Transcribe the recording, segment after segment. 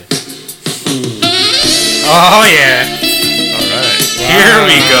Oh yeah. Alright. Here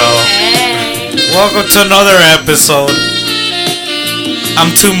we go. Hey. Welcome to another episode.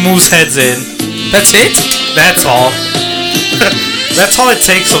 I'm 2 moose heads in. That's it? That's all. That's all it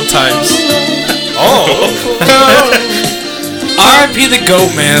takes sometimes. Oh. R.I.P. the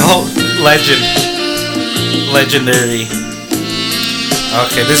GOAT, man. Oh, legend. Legendary.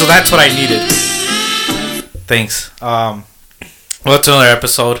 Okay, that's what I needed. Thanks. Well, it's another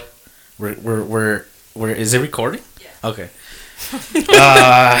episode. We're is it recording? Yeah. Okay.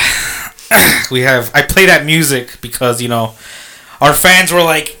 I play that music because, you know, our fans were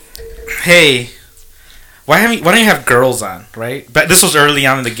like, "Hey, why don't you have girls on?" Right? But this was early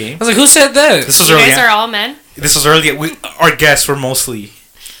on in the game. I was like, who said that? This was You early. guys are all men? This was early. Our guests were mostly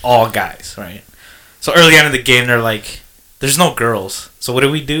all guys, right? So early on in the game, they're like, "There's no girls." So what do?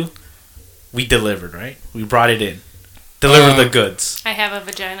 We delivered, right? We brought it in. Delivered the goods. I have a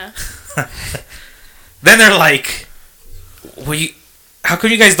vagina. Then they're like, how come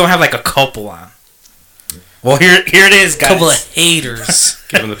you guys don't have like a couple on? Well, here it is, guys. Couple of haters.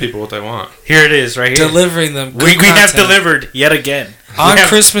 Giving the people what they want. Here it is, right here. Delivering them. We have delivered yet again. On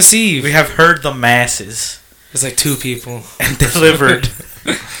Christmas Eve. We have heard the masses There's like 2 people. and delivered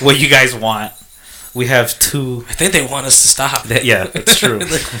what you guys want. We have 2. I think they want us to stop. Yeah, it's true.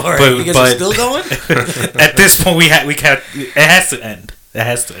 Like, all right, you guys are still going? At this point, it has to end. It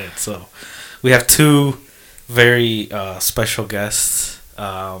has to end. So we have 2 very special guests.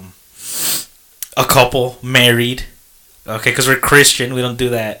 A couple married. Okay, because we're Christian, we don't do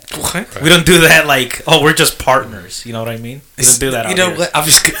that. What? We don't do that like, oh, we're just partners. You know what I mean? We don't do that. You out know here. what? I'm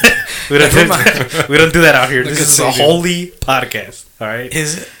just gonna... We don't do that out here. Look This at is a Savior. holy podcast. All right,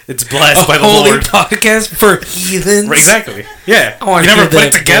 Is it it's blessed a by the holy Lord. podcast for heathens? Exactly. Yeah. I wanna You never hear put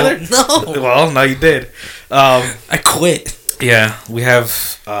it that together? bull. No. Well, no, you did. I quit. Yeah, we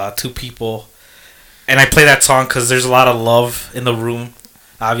have 2 people, and I play that song because there's a lot of love in the room.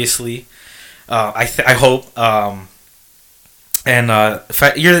 Obviously, I hope. And in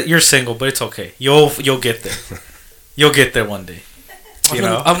fact, you're single, but it's okay. You'll get there. You'll get there one day. You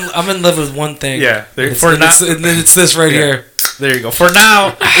know. I'm in love with one thing. Yeah. And For now, and then it's this right Yeah. here. there you go. For now,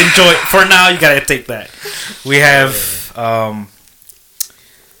 enjoy. For now, you gotta take that. We have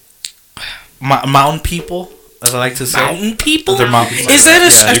mountain people, as I like to say. Mountain people? They're mountain people. Is that Yeah,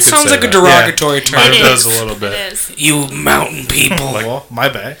 you that could sounds say like a that. derogatory term. Mine It does is. a little bit. It is. You mountain people. Well, my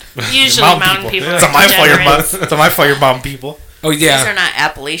bad. Usually mountain people. It's are my fault. degenerates. It's my fault. You're mountain people. Oh These yeah. are not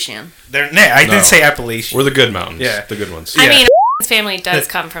Appalachian. I No. did say Appalachian. We're the good mountains. Yeah. The good ones. I Yeah. mean, his family does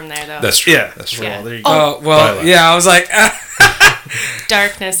come from there, though. That's true. Yeah. That's true. Yeah. Well, there you go. Oh well, Twilight. yeah. I was like,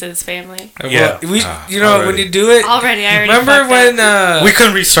 Darkness is family. Yeah. well, we. Ah, You know when already. you do it. Already, I already Remember fucked when? up. We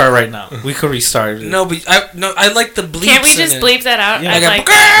could restart right now. We could restart. No, but I like the bleeps. Can't we just in it. bleep that out? Yeah. I'd Like,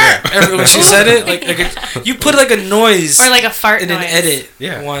 like, every, when she said it, you put like a noise or like a fart in noise. an edit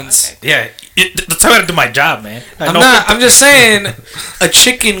Yeah. once. Okay. Yeah. That's how I do my job, man. I'm just saying, a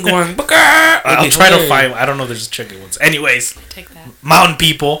chicken going. I'll try to find. I don't know. If there's chicken ones. Anyways, Take that. mountain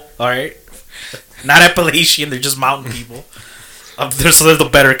people. All right. Not Appalachian. They're just mountain people. They're the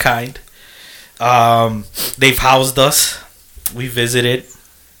better kind. They've housed us. We visited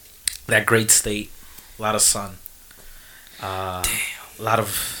that great state. A lot of sun. A lot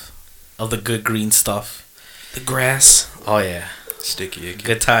of the good green stuff. The grass Oh yeah, Sticky icky.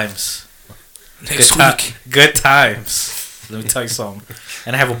 good times. next good week. Good times. Let me tell you something.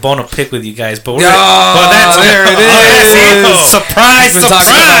 And I have a bone to pick with you guys, but we're Oh, there it is. Surprise, We've been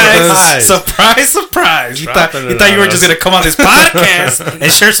talking about surprise, this. surprise. You thought Dropping you it thought you were on just us. gonna come on this podcast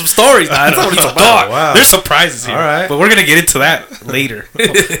and share some stories. Nah, that's not what it's about. Wow. There's surprises here. All right. But we're gonna get into that later.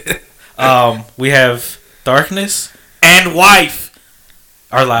 We have Darkness and Wife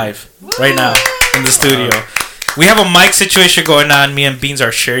are live right now in the studio. We have a mic situation going on. Me and Beans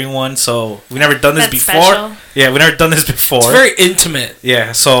are sharing one, so we never done this That's before. special. Yeah, we never done this before. It's very intimate.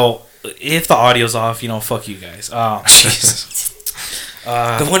 Yeah, so if the audio's off, fuck you guys. Jesus.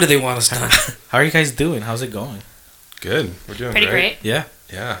 No wonder they want us done. How are you guys doing? How's it going? Good. We're doing Pretty great. great. Yeah,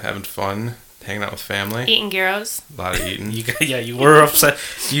 Yeah, having fun, hanging out with family. Eating gyros. A lot of eating. you were upset.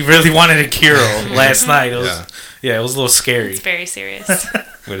 You really wanted a Kiro last night. It was, Yeah. it was a little scary. It's very serious.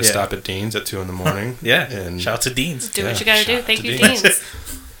 We had to Yeah. stop at Dean's at 2 a.m. Yeah, And shout out to Dean's. Do Yeah, what you gotta do. shout Thank to you, Dean's. Deans.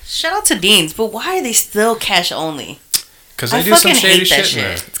 Shout out to Dean's, but why are they still cash only? because I they do some fucking shady hate that shit in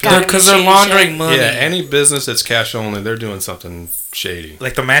there. shit. It's gotta be Because they're shady laundering shit. money. Yeah, any business that's cash only, they're doing something shady.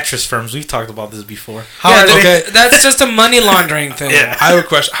 Like the mattress firms, we've talked about this before. Yeah, okay. that's just a money laundering thing. Yeah. I have a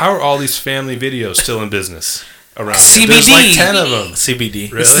question. How are all these family videos still in business around? CBD. There's like 10 of them.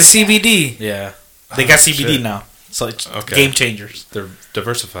 CBD. Really? It's the CBD. Yeah, they got CBD shit. now. So it's Okay. game changers. They're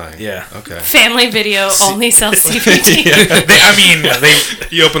diversifying. Yeah. Okay. Family Video only sells CBD.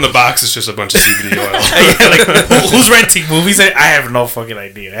 You open the box, it's just a bunch of CBD oil. Who's renting movies? I have no fucking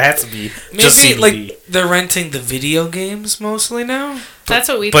idea. It has to be just Maybe CBD. like they're renting the video games mostly now. That's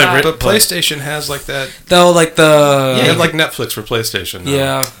what we but thought. But PlayStation has like that. Though, like the They have like Netflix for PlayStation. now.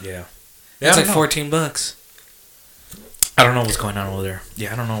 yeah, yeah. it's I like don't know. $14. I don't know what's going on over there.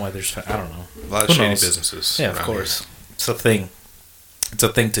 Yeah, I don't know why there's. I don't know. A lot of Who shady knows? businesses. Yeah, of around course. It's a thing. It's a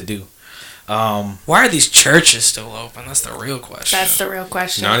thing to do. Why are these churches still open? That's the real question. That's the real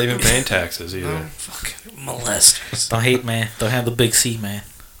question. here. Not even paying taxes either. Oh, fucking molesters. Don't hate, man. Don't have the big C, man.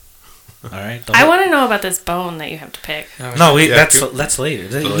 All right. Don't I hate. want to know about this bone that you have to pick. No, Yeah, that's later.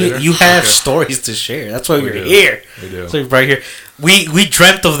 Later? You have Okay. stories to share. That's why We we're do. here. We do. So we're right here. We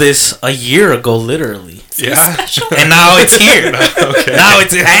dreamt of this a year ago, literally, Yeah. and now it's here. Okay. Now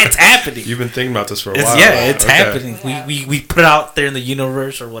it's happening. You've been thinking about this for a It's, while. yeah, it's Okay. happening. We put it out there in the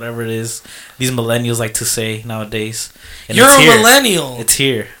universe or whatever it is. These millennials like to say nowadays. And You're it's a here. millennial. It's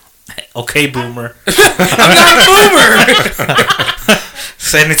here. Okay, boomer. I'm not a boomer.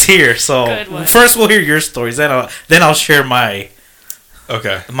 And it's here. So Good one. first we'll hear your stories. Then I'll share my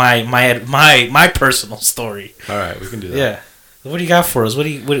Okay. my personal story. All right, we can do that. Yeah. What do you got for us? What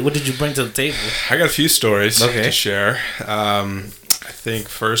did you bring to the table? I got a few stories Okay. to share. I think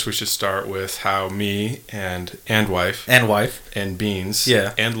first we should start with how me and wife And wife. and Beans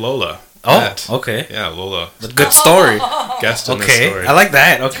Yeah. and Lola Oh, met. okay. Yeah, Lola. Good story. Guest in this Okay, story. I like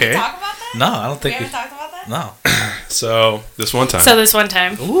that. Okay. Talk about that? No, I don't think We we. haven't talked about that? No. So this one time, So this one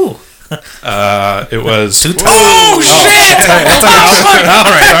time, Ooh. it was Two times. Oh shit! All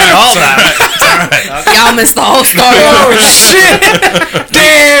right. All that. Y'all missed the whole story. Oh shit!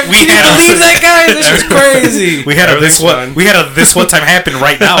 Damn! We Can you had a- believe that guy? This is crazy. We had a Everything's this one. fine. We had a this one time happen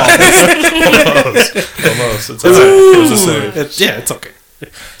right now. almost. It's all right. It was the same. Yeah, it's okay.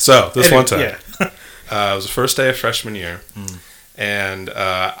 So this one time, Yeah. it was the first day of freshman year, and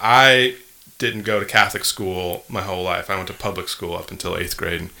I didn't go to Catholic school my whole life. I went to public school up until 8th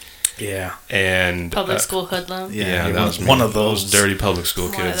grade, Yeah. and public school hoodlum. Yeah, that was me. one of those dirty public school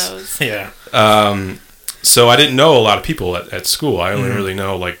One of kids. those. Yeah. So I didn't know a lot of people at school. I only really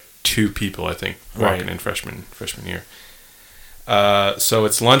know like 2 people, I think, walking Right. in freshman year. So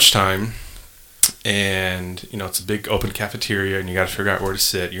it's lunchtime, and it's a big open cafeteria, and you got to figure out where to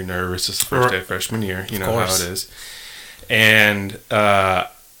sit. You're nervous. It's the first day of freshman year. You know how course. it is. And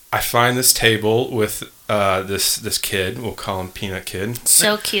I find this table with this kid. We'll call him Peanut Kid.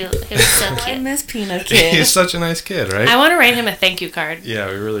 So cute. He was so I cute. miss Peanut Kid. He's such a nice kid, right? I want to write him a thank you card. Yeah,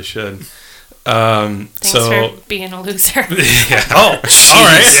 we really should. Thanks So for being a loser. yeah. Oh, all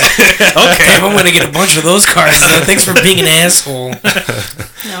right. Okay. Damn, I'm gonna get a bunch of those cards. Then. Thanks for being an asshole.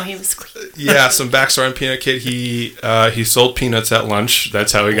 No, he was cute. Yeah, some backstory on Peanut Kid. He sold peanuts at lunch.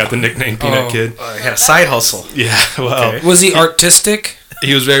 That's how he got the nickname Peanut Oh. Kid. I had a side hustle. Yeah, well, Okay. Was he artistic?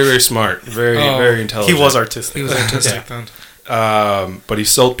 he was very, very smart, very, Oh. very intelligent. He was artistic. He was artistic then. But he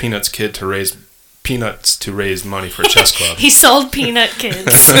sold Peanuts Kid to raise peanuts to raise money for a chess club. He sold peanut kids.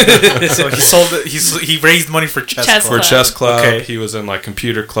 So he sold it. He raised money for chess. Chess club. For chess club, Okay. he was in like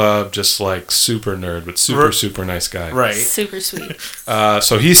computer club, just like super nerd, but super nice guy. Right. Super sweet.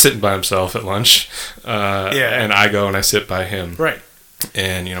 So he's sitting by himself at lunch. Yeah. And I go and I sit by him. Right.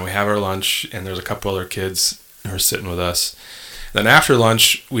 And we have our lunch, and there's a couple other kids who are sitting with us. Then after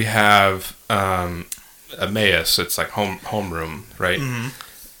lunch, we have Emmaus. It's like homeroom, right? Mm-hmm.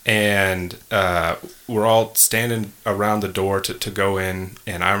 And we're all standing around the door to go in,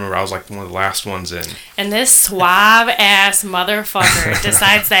 and I remember I was like one of the last ones in. And this suave ass motherfucker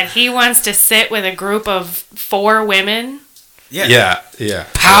decides that he wants to sit with a group of 4 women. Yeah.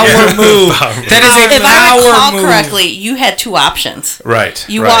 Power move. That is a If I power recall move. correctly, you had 2 options. Right.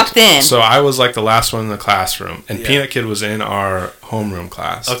 You right. walked in. So I was like the last one in the classroom, and Yeah. Peanut Kid was in our homeroom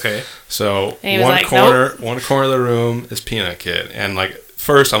class. Okay. So And he was one like, corner of the room is Peanut Kid, and like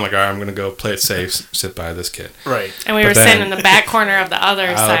first I'm like, all right, I'm gonna go play it safe, sit by this kid. Right. And we But were then- sitting in the back corner of the other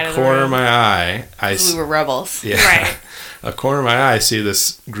side Out of of the corner of room. my eye, We were rebels. yeah, Right. a corner of my eye, I see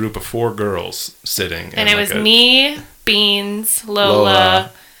this group of 4 girls sitting, And it like was me, Beans,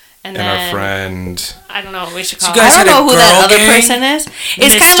 Lola, and and then our friend. I don't know what we should So call you it. guys I had don't a know who that girl other gang? person is. It's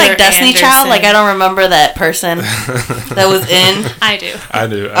kind of Mr. like Destiny Child. Anderson. Like I don't remember that person that was in. I do. I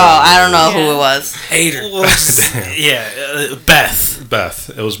knew. Oh, I don't know Yeah. who it was. Hater. Yeah. Beth. Beth.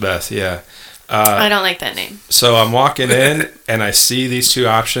 It was Beth. Yeah. I don't like that name. So I'm walking in, and I see these 2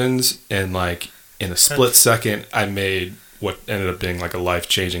 options, and like in a split second, I made what ended up being like a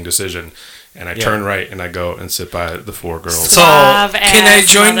life-changing decision. And I turn right, and I go and sit by the 4 girls. So Suave Can I ass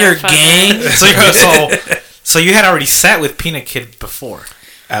join your motherfucker. gang? So So you had already sat with Peanut Kid before.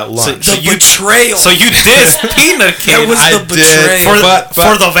 At lunch. So you betrayal. So you dissed Peanut Kid. That was I the betrayal.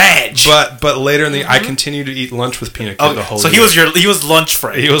 for the veg. But later in the I continued to eat lunch with Peanut Kid Okay, the whole so year. he was lunch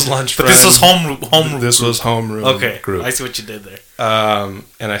friend. He was lunch But friend. this was homeroom. This was homeroom Okay, group. I see what you did there.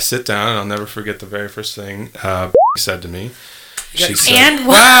 And I sit down, and I'll never forget the very first thing said to me. She said, And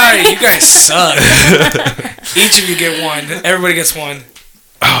what? Wow, you guys suck. Each of you get one. Everybody gets one.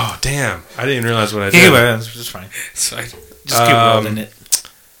 "Oh, damn! I didn't even realize what I did." Anyway, it's just fine. It's fine. Just keep rolling it.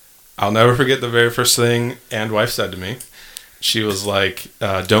 I'll never forget the very first thing and wife said to me. She was like,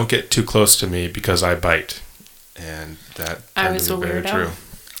 "Don't get too close to me because I bite," and that I turned was to be a very weirdo. true.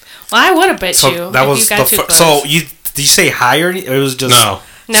 Well, I would have bit So you that if was you the got too close. so you did you say hi or it was just No,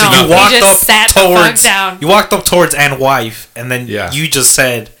 no, So you walked just up sat the fuck towards down. you walked up towards and wife, and then Yeah. you just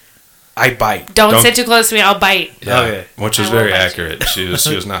said, "I bite." Don't Don't- sit too close to me. I'll bite. yeah, Okay. which was I will very bite you. accurate. She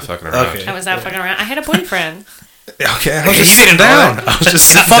was not fucking around. Okay. I was not fucking around. I had a boyfriend. Okay, I He was just didn't sitting know down. that. I was just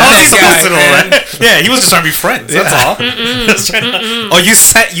sitting How down. was he supposed guy, to know man. that? Yeah, he was just trying to be friends. That's all. Oh,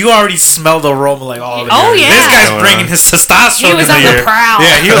 you already smelled the aroma like, oh, Oh, yeah. this guy's Going bringing on. his testosterone. He was in on the the air. prowl.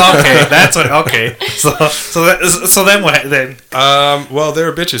 Yeah, he was okay. That's what. Okay, so then what? Then Well, they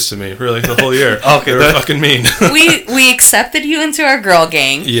were bitches to me, really, the whole year. Okay, they were that- fucking mean. We accepted you into our girl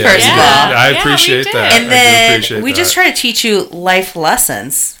gang, Yeah, first Yeah. of all. I Yeah, appreciate we that. did. And I do then appreciate we that. just try to teach you life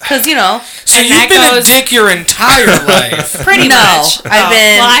lessons. Because, So And you've that been goes- a dick your entire life. Pretty No, much. I've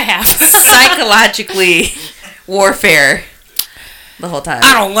been- Well, I have. psychologically warfare the whole time.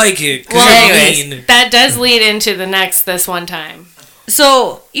 I don't like it. 'Cause Well, you're anyways. mean. That does lead into the next this one time.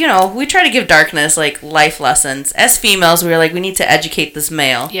 So, we try to give Darkness, like, life lessons. As females, we were like, we need to educate this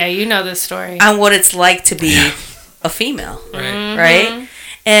male Yeah, you know this story. on what it's like to be a female, Right. right?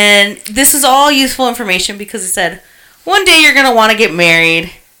 And this is all useful information because it said, one day you're going to want to get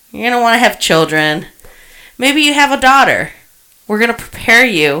married. You're going to want to have children. Maybe you have a daughter. We're going to prepare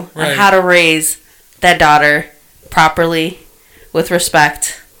you on Right. how to raise that daughter properly, with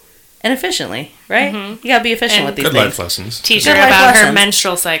respect, and efficiently, right? You got to be efficient And with these Good things. life lessons. Teach Good her life about her lessons.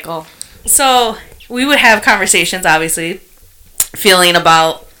 menstrual cycle. So we would have conversations, obviously, feeling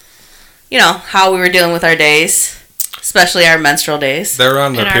about, how we were dealing with our days, especially our menstrual days. They were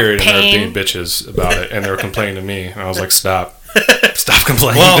on their And our period and they pain. were being bitches about it, and they were complaining to me, and I was like, "Stop, stop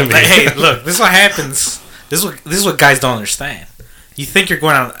complaining well, to me." hey, look, this is what happens. This is what guys don't understand. You think you're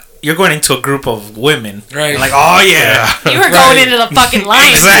going into a group of women, Right. and like, oh yeah. You were Right. going into the fucking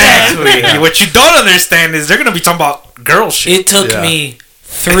lion's den. Exactly. What you don't understand is they're gonna be talking about girl shit. It took Yeah. me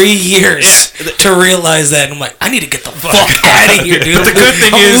 3 years to realize that. And I'm like, I need to get the fuck out of here, dude. But the good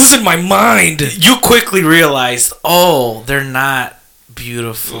thing I'm is- losing my mind. You quickly realized, oh, they're not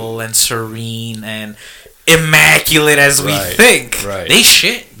beautiful and serene and immaculate as we Right. think. Right. They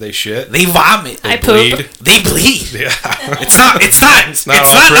shit. They shit. They vomit. I bleed. poop. They bleed. Yeah. It's not. It's not. It's not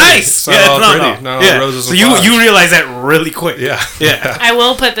all pretty. nice. It's not all pretty. Not all yeah. roses So and you flowers. realize that really quick. Yeah. Yeah. I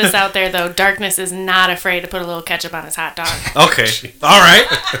will put this out there though. Darkness is not afraid to put a little ketchup on his hot dog. Okay. All right.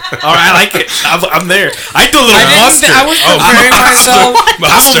 I like it. I'm there. I do a little mustard. I was preparing myself.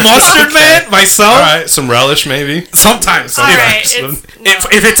 I'm a mustard man myself. All right, some relish maybe. Sometimes. All right. Sometimes.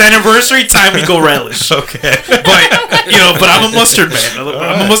 If it's anniversary time, we go relish. Okay. But but I'm a mustard man.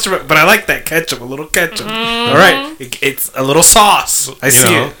 I'm a mustard man. But I like that ketchup. A little ketchup. All right. It's a little sauce. I You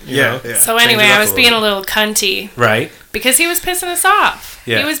see know, it. you Yeah. know. Yeah. So Change anyway, it up I a was little being bit. a little cunty Right. because he was pissing us off.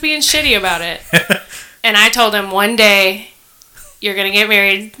 Yeah. He was being shitty about it. And I told him one day, you're going to get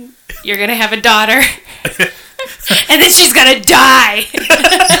married. You're going to have a daughter. And then she's going to die.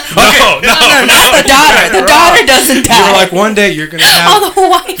 No, No, not the daughter. The daughter doesn't die. You're like, one day you're gonna have Oh, the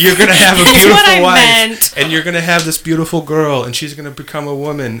wife. you're gonna have a That's beautiful what I wife, meant. and you're gonna have this beautiful girl, and she's gonna become a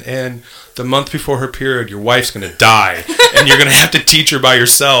woman, and the month before her period, your wife's gonna die, and you're gonna have to teach her by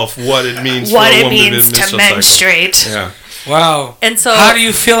yourself what it means What for a it woman means to to menstrual menstruate. cycle. Yeah. Wow. And so, How do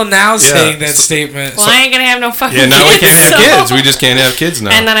you feel now saying that so- statement? Well, I ain't going to have no fucking Yeah. Now we kids. can't have so- kids. We just can't have kids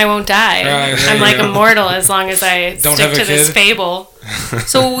now. And then I won't die. Right, there I'm you like go. immortal as long as I Don't stick have a to this kid. fable.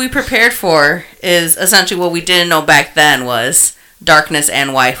 so what we prepared for is essentially what we didn't know back then was Darkness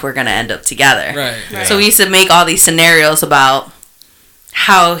and wife were going to end up together. Right. Right. So we used to make all these scenarios about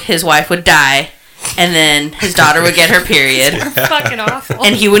how his wife would die, and then his daughter would get her period. Fucking awful.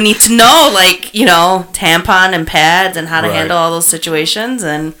 And he would need to know, like, tampon and pads and how to Right. handle all those situations.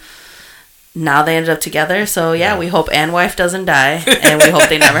 And now they ended up together. So, yeah, we hope Ann wife doesn't die. And we hope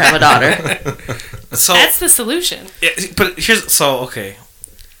they never have a daughter. So That's the solution. but here's okay.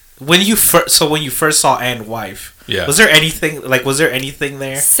 When you first saw Ann wife, Yeah. Was there anything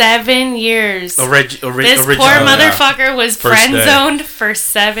there? 7 years. This Original. poor motherfucker was First friend day. zoned for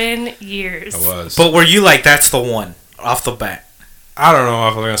 7 years. I was. But were you like, that's the one off the bat? I don't know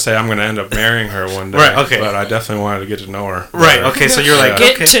if I'm gonna say I'm gonna end up marrying her one day. Right, okay. But I definitely wanted to get to know her. Right. better. Okay. So you're like,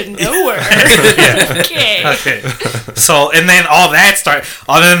 Get okay. to know her. Okay. Okay. So and then all that started.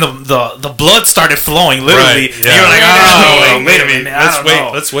 Then the blood started flowing. Literally, Right, yeah. you were like, oh, wait a Maybe. minute. I don't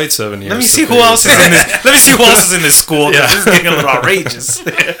know. Let's wait 7 years. Let me see to who else is figure in this. Let me see who else is in this school. 'Cause Yeah. This is getting a little outrageous.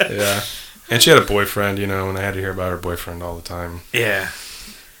 Yeah. And she had a boyfriend, and I had to hear about her boyfriend all the time. Yeah.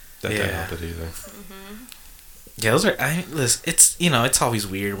 That didn't Yeah. help it either. Yeah. Those are. Listen, it's it's always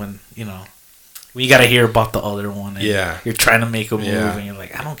weird when we got to hear about the other one. And Yeah. You're trying to make a move, Yeah. and you're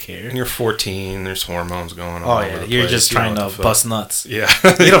like, I don't care. And you're 14. There's hormones going on. Oh all yeah, over the you're place, just you know trying what to the fuck. bust nuts. Yeah.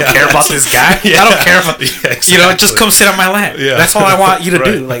 You don't care about this guy. I don't care about just come sit on my lap. Yeah. That's all I want you to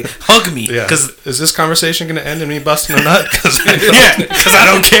do. Right. Like hug me. Yeah. Because Is this conversation going to end in me busting a nut? Because I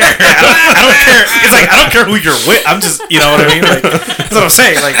don't care. I don't care. It's like I don't care who you're with. I'm just what I mean. Like that's what I'm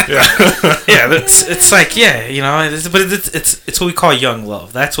saying. Like it's like it's what we call young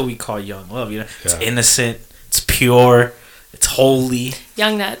love. That's what we call young love. It's Yeah. innocent. It's pure. It's holy.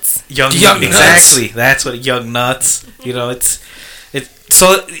 Young nuts. Young Young exactly. That's what young nuts.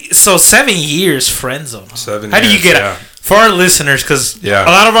 So 7 years friend zone. Huh? 7 How do you years, get yeah. for our listeners? Because Yeah.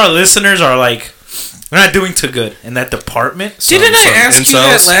 a lot of our listeners are like, they're not doing too good in that department. Didn't I some ask you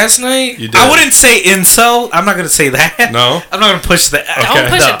that incels? last night? You did. I wouldn't say incel. I'm not gonna say that. No? I'm not gonna push that. Don't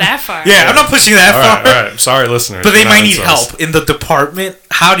push No. it that far. Yeah, I'm not pushing that All far. right, all right. Sorry, listeners. But they We're might not need incels. help in the department.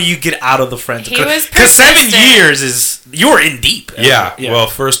 How do you get out of the friend zone? He was Because 7 persistent. years is you're in deep. Yeah. Well,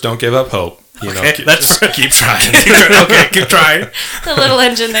 first, don't give up hope. Okay, Just keep trying. Okay, keep trying. The little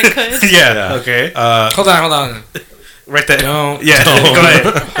engine that could. Yeah. Yeah. Okay. Hold on. Right there. Don't. Yeah. Go ahead.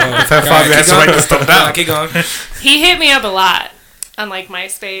 Fabio has to write this stuff down. Keep going. He hit me up a lot on like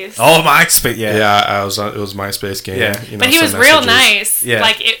MySpace. Oh, MySpace. Yeah. Yeah, it was MySpace game. Yeah. But he some was real messages. nice. Yeah.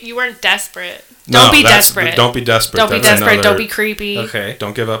 Like you weren't desperate. No, Don't be that's- desperate. Don't be desperate. Don't be That's desperate. another- Don't be creepy. Okay.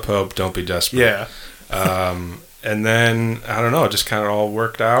 Don't give up hope. Don't be desperate. Yeah. And then I don't know. It just kind of all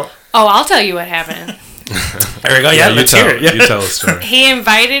worked out. Oh, I'll tell you what happened. There we go. Yeah. you Let's tell. hear it. Yeah. You tell the story. He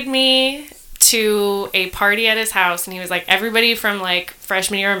invited me to a party at his house, and he was like, everybody from like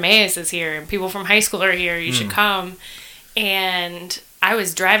freshman year of Emmaus is here, and people from high school are here. You should come. And I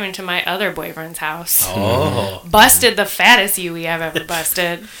was driving to my other boyfriend's house. Oh. Busted the fattest Yui I've ever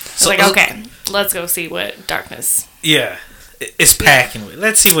busted. I was So- like, okay, let's go see what darkness. Yeah. It's packing with.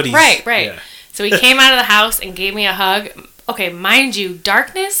 Let's see what he's. Right. Yeah. So he came out of the house and gave me a hug. Okay, mind you,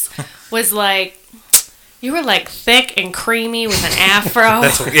 darkness was like, you were like thick and creamy with an afro.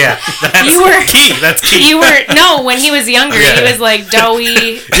 That's You were- key. That's key. You were no, when he was younger, Yeah. he was like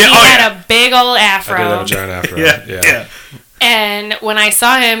doughy. He oh, had a big old I afro. did have a giant afro. Yeah. And when I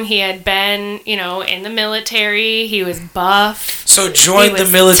saw him, he had been, in the military. He was buff. So join He the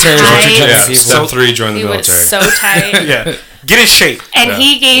was military. is what tight. you're trying to Yeah. see. Step 3, join the He was military. so tight. Yeah. Get in shape. And Yeah.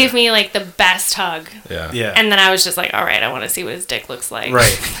 he gave me like the best hug. Yeah. Yeah. And then I was just like, all right, I want to see what his dick looks like.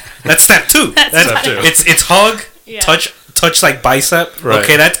 Right. That's step 2. That's Step 2. It's hug, Yeah. touch like bicep. Right.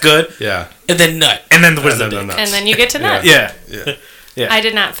 Okay, that's good. Yeah. And then nut. And then where's the And then dick? the nuts. And then you get to nut. Yeah. Yeah. I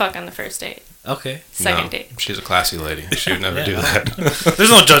did not fuck on the first date. Okay. Second No, date. She's a classy lady. She would never do Yeah. that. There's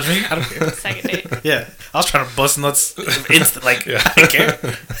no judgment. I don't care. Second date. Yeah. I was trying to bust nuts instant. Like, Yeah. I don't care.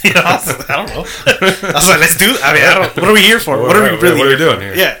 I don't know. I was like, let's do it. I mean, I don't. What are we here for? What are we really What are we here doing for?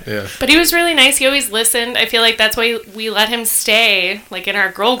 here? Yeah. Yeah. But he was really nice. He always listened. I feel like that's why we let him stay, like in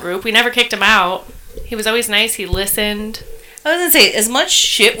our girl group. We never kicked him out. He was always nice. He listened. I was gonna say, as much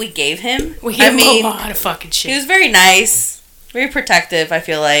shit we gave him, We gave I mean, him a lot of fucking shit. he was very nice, very protective. I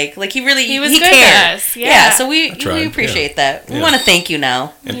feel like he really He was he good to cared. us, yeah. So we tried, appreciate that. We Yeah. want to thank you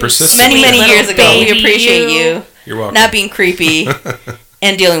now. And persistent. Many Sweet years little ago, we baby appreciate you. you You're welcome. not being creepy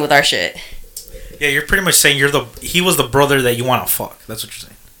and dealing with our shit. Yeah, you're pretty much saying he was the brother that you want to fuck. That's what you're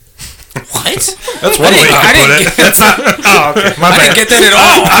saying. What? That's one way you I can put didn't it. get, That's not. Oh, okay. My I bad. didn't get that at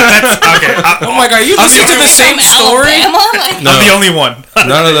all. Okay. Oh my god, you listened to the same story? Alabama? Like, No. I'm the only one.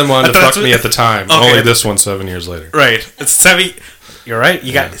 None of them wanted to I thought fuck me at the time. Okay. Only this one 7 years later. Right. It's 7. You're right.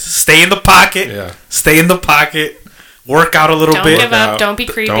 You got Yeah. stay in the pocket. Yeah. Stay in the pocket. Work out a little Don't bit. give up. Out. Don't be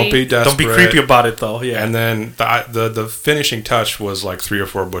creepy. Don't be desperate. Don't be creepy about it though. Yeah. And then the finishing touch was like 3 or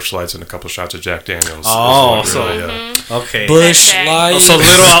 4 Busch Lights and a couple shots of Jack Daniels. Oh, Is so- what okay. Bush Jack. Light. So a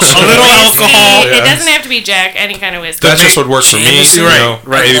little alcohol. It Yeah. doesn't have to be Jack. Any kind of whiskey. That just would work for me. Jameson. You know,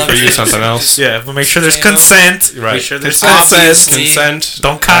 Right. maybe I for love you it. something else. Yeah, but make sure there's You know? consent. Right. Make sure there's Obviously. consent.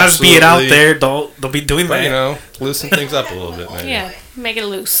 Don't Cosby it out Absolutely. there. Don't be doing But, that. you know, loosen things up a little bit, maybe. Yeah, make it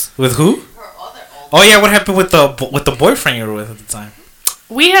loose. With who? Oh yeah, what happened with the boyfriend you were with at the time?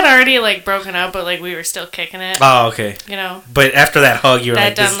 We had already like broken up, but like we were still kicking it. Oh, okay. You know, But after that hug, you were that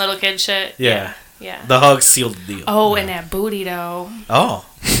like, dumb this, little kid shit. Yeah. Yeah. the hug sealed the deal. Oh, and that booty though. Oh.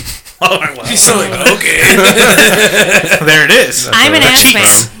 Oh, wow. He's so like, okay. There it is. I'm an The ass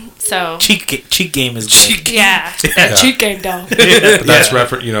cheeks. man, so Cheek game is good. yeah. Yeah. Cheat game though. But that's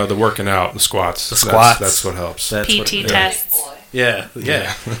Yeah. the working out, the squats. The squats. That's what helps. That's what- PT yeah. tests. Yeah,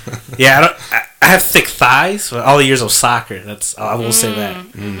 yeah, yeah. I have thick thighs. For all the years of soccer, I will say that.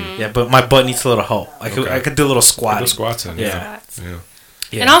 Yeah, but my butt needs a little help. I could do a little Put squatting. the squats in. Yeah. Yeah.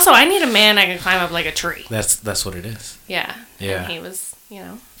 Yeah. And also, I need a man I can climb up like a tree. That's what it is. Yeah. Yeah. And he was,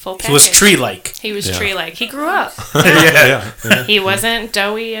 full package. He was tree like. He was Yeah. tree-like. He grew up. Yeah. He wasn't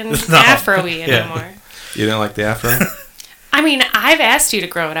doughy and No. afro-y Yeah. anymore. You didn't like the afro? I mean, I've asked you to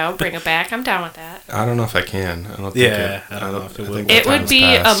grow it out, bring it back. I'm down with that. I don't know if I can. I don't think Yeah, it. I don't know if it would. think the It would time's be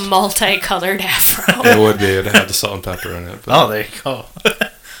passed. a multicolored afro. It would be. It'd have the salt and pepper in it. But Oh, there you go.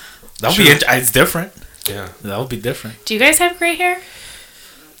 That'll be. It's different. yeah. That would be different. Do you guys have gray hair?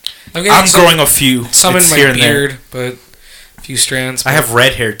 I'm growing a few. some in It's my here and there. beard, but a few strands. I have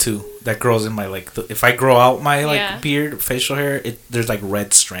red hair too. That grows in my if I grow out my Yeah. beard, facial hair, there's like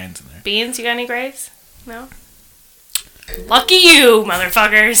red strands in there. Beans, you got any grays? No? Lucky you,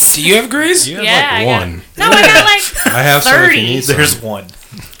 motherfuckers. Do you have grays? You have Yeah, I like got- one. No, I got like I have some if you 30. need some. There's one.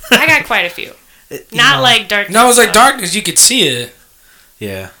 I got quite a few. Not like dark. No, it was like stuff. darkness. You could see it.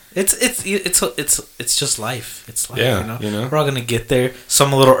 Yeah. It's just life. It's life. Yeah, We're all gonna get there.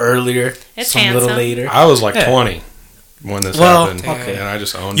 Some a little earlier. It's some a little handsome. later. I was like Yeah. 20 when this Well, happened, okay. and I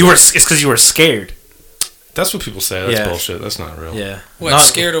just owned You it. were. It's because you were scared. That's what people say. That's Yeah. bullshit. That's not real. Yeah. What? No,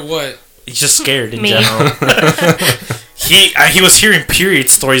 Scared of what? He's just scared in Me. general. He was hearing period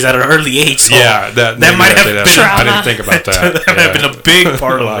stories at an early age. So Yeah, that might have did been I trauma. didn't think about that. that might have been a big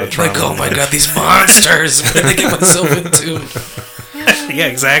part A lot of of it. trauma. Like, oh my god, these monsters! What did I get myself into? Yeah,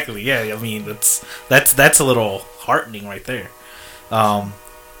 exactly. Yeah, I mean that's a little heartening right there.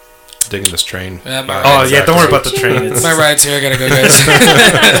 Digging this train. Yeah, my- Oh yeah, don't worry about the train. It's, My ride's here. I gotta go, guys.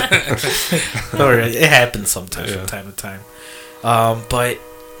 don't worry, it happens sometimes Yeah. from time to time. But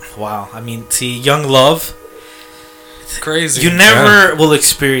wow, I mean, see, young love, Crazy. you never will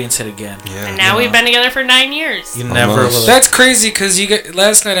experience it again. Yeah. And now we've been together for 9 years. You never Almost. will. That's crazy because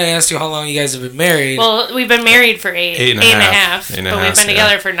last night I asked you how long you guys have been married. Well, we've been married for eight and a half, Eight and a but we've half, been yeah.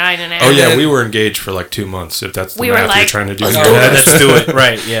 together for 9.5. Oh yeah, we were engaged for like 2 months. If that's the We were math like- you're trying to do. Let's in do your it. head. Let's do it.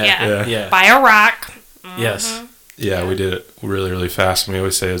 Right? Yeah. Yeah. Yeah. Yeah. By a rock. Yes. Yeah, we did it really, really fast. And we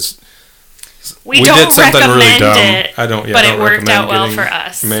always say it's We don't did something really recommend dumb. it, I don't. Yeah, but I it don't worked out recommend well getting for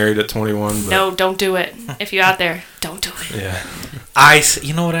us. Married at 21. But No, don't do it. If you're out there, don't do it. Yeah.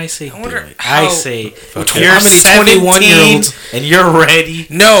 You know what I say? I wonder Do it. how- I say Which- you're how many 21-year-olds 21-year-olds and you're ready.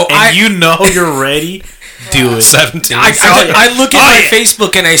 no, And you know you're ready. Do it. 17. I look at Oh, my yeah.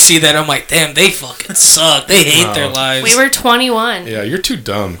 Facebook and I see that. I'm like, damn, they fucking suck. They hate their lives. We were 21. Yeah, you're too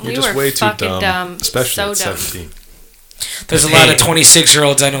dumb. You're We just were way too fucking dumb. dumb. Especially So at dumb. 17. There's a lot of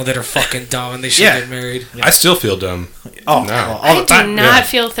 26-year-olds I know that are fucking dumb and they should Yeah. get married. I still feel dumb. Oh, No. all I the do time. not yeah.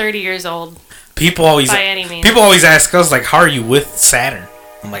 feel 30 years old People always by any means. People always ask us like, "How are you with Saturn?"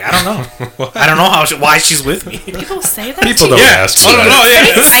 I'm like, I don't know. I don't know why she's with me. People say that People to don't you? ask me I don't know.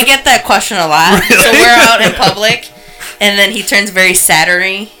 that. Yeah. I get that question a lot. So we're out in public, and then he turns very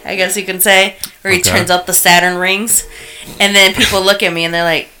Saturn-y, I guess you can say, where he Okay. turns up the Saturn rings, and then people look at me and they're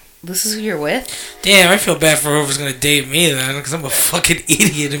like, "This is who you're with?" Damn, I feel bad for whoever's gonna date me then, because I'm a fucking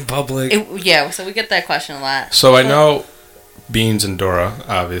idiot in public. Yeah, so we get that question a lot. So I know Beans and Dora,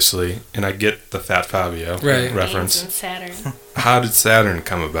 obviously, and I get the Fat Fabio Right. reference. Beans and Saturn. How did Saturn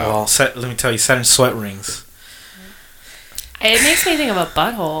come about? Well, let me tell you, Saturn sweat rings. It makes me think of a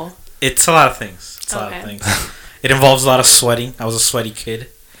butthole. It's a lot of things. It's a lot of Okay. things. It involves a lot of sweating. I was a sweaty kid.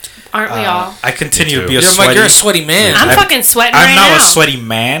 Aren't we all? I continue Me to too. be a You're sweaty. like, you're a sweaty man. I'm I'm- fucking sweating I'm right now now. a sweaty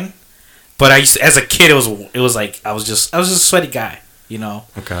man, but as a kid, it was like I was just a sweaty guy, you know.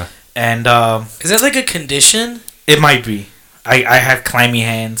 Okay. And Is that like a condition? it might be. I have clammy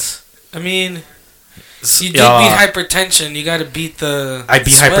hands. I mean, you did Uh, beat hypertension. You got to beat the. I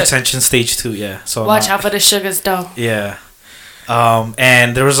beat sweat. hypertension stage 2. Yeah. So Watch now- out for the sugars, though. Yeah.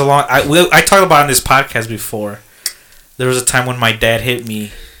 And there was a long. I talked about it on this podcast before. There was a time when my dad hit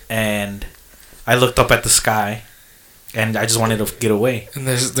me, and I looked up at the sky, and I just wanted to get away, And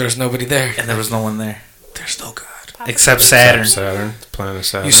there's nobody there. and there was no one there There's no God. except Saturn. Saturn. The planet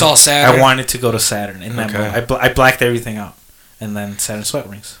Saturn. You saw Saturn. I wanted to go to Saturn in that Okay. moment. I blacked everything out, and then Saturn sweat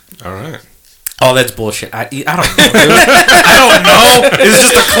rings. All right. Oh, that's bullshit. I don't know, dude. I don't know. It's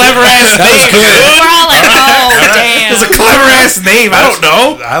just a clever ass name. We're all like, oh, damn. It's a clever ass name. I don't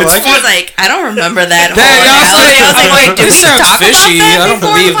know. I It's like I was like, I don't remember that. That, whole analogy. I was like, wait, did this we sounds talk about fishy. that I don't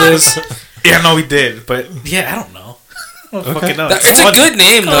before believe the this. Yeah, no, we did, but yeah, I don't know. I don't fucking know. It's a good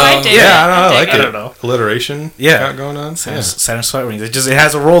name, Cool, I though. dig Yeah, it. I don't know. I like dig it. I don't know. Alliteration. Yeah. got going on. Yeah. Saturn sweat rings. It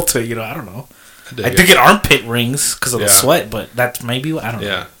has a roll to it. I don't know. dig I it. did get armpit rings because of the Yeah. sweat, but that's maybe I don't know.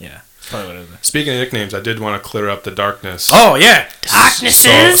 Yeah. Yeah, that's probably what it is. Speaking of nicknames, I did want to clear up the darkness. Oh yeah,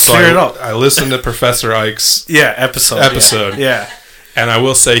 Darknesses. So Clear it I, up. I listened to Professor Ike's yeah. Episode. episode, Yeah. and I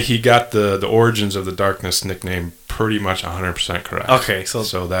will say he got the origins of the darkness nickname pretty much 100% correct. Okay, so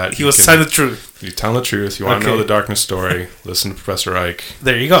that he you was can- telling the truth. You telling the truth. You want to Okay. know the darkness story? Listen to Professor Ike's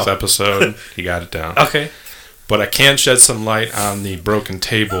There you go. episode. He got it down. Okay. But I can shed some light on the broken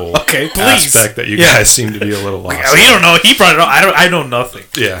table Okay, please. aspect that you Yeah. guys seem to be a little lost. Oh, you don't know. He brought it up. I know nothing.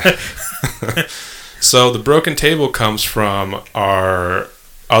 Yeah. So the broken table comes from our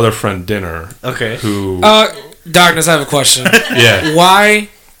other friend Dinner, Okay. who Darkness, I have a question. yeah. Why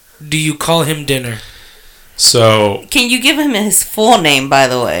do you call him Dinner? So Can you give him his full name, by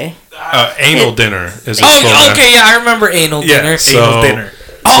the way? Anal Dinner is his full Oh, name. okay, yeah, I remember Anal Yeah. Dinner. So- Anal dinner.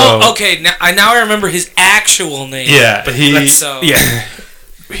 Oh, so- okay, now I remember his actual name. Yeah, he So Yeah.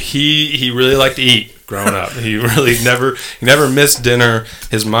 he really liked to eat growing up. He really never missed dinner.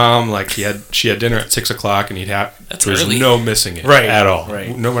 His mom she had dinner at 6:00 and That's there was early. no missing it Right, at all.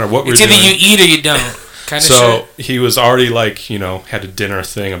 right. No matter what we were it's either doing. you eat or you don't. Kind of So he was already had a dinner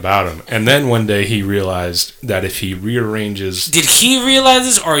thing about him. And then one day he realized that if he rearranges. shit. Did he realize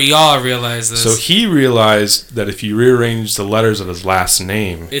this or y'all realize this? So he realized that if you rearrange the letters of his last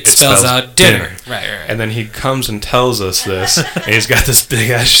name, it spells out dinner. Right. And then he comes and tells us this, and he's got this big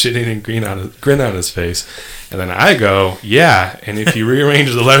ass shit-eating grin on his face. And then I go, yeah, and if you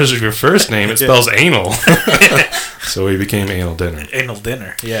rearrange the letters of your first name, it spells anal. So we became Anal Dinner. Anal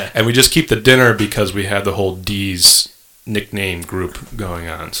dinner. Yeah. And we just keep the dinner because we had the whole D's nickname group going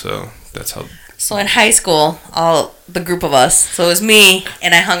on. So that's how. So in high school, all the group of us, so it was me,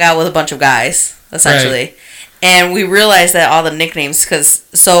 and I hung out with a bunch of guys, essentially. And we realized that all the nicknames,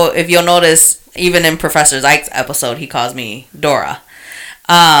 so if you'll notice, even in Professor Ike's episode, he calls me Dora.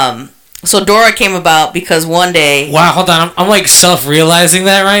 So Dora came about because one day... Wow, hold on. I'm like self-realizing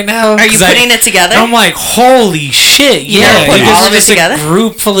that right now. Are you 'Cause putting it together? I'm like, holy shit. You Yeah, never put you guys all are of it just together? a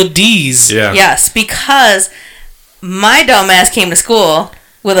group full of D's. Yeah. Yes, because my dumbass came to school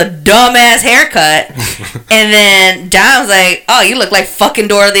with a dumbass haircut, and then Don was like, "Oh, you look like fucking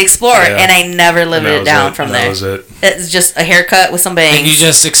Dora the Explorer," Yeah. and I never lived That it was down it. from That there. was it. It's just a haircut with some bangs, And you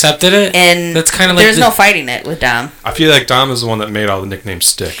just accepted it? and That's kind of like there's the- no fighting it with Dom. I feel like Dom is the one that made all the nicknames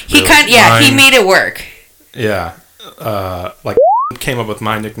stick. He really. he Mine- made it work. Yeah. Like came up with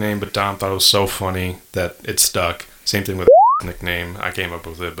my nickname, but Dom thought it was so funny that it stuck. Same thing with nickname. I came up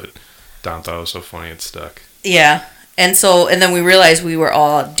with it, but Dom thought it was so funny it stuck. Yeah. And then we realized we were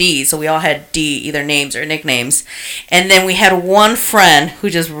all D, so we all had D, either names or nicknames. And then we had one friend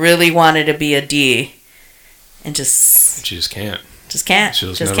who just really wanted to be a D, and just She just can't. can't.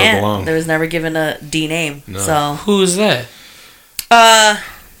 She'll Just never can't. belong. There was never given a D name. No. So, Who's that?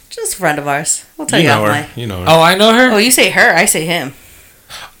 just a friend of ours. We'll tell You you, know off her. my. You know her. Oh, I know her? Oh, you say her, I say him.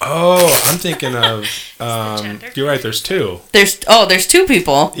 Oh, I'm thinking of. gender. You're right. There's two. There's two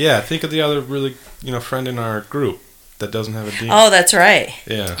people. Yeah, think of the other really friend in our group that doesn't have a D. Oh, that's right.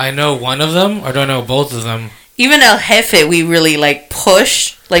 Yeah. I know one of them, or do I know both of them? Even El Jefe, we really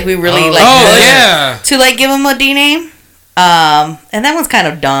push, we really Oh, push yeah. to give him a D name. And that one's kind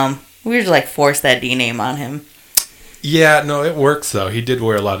of dumb. We just force that D name on him. Yeah. No, it works though. He did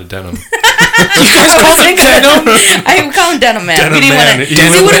wear a lot of denim. I would call him Denim Man. Denim we didn't Man. want to.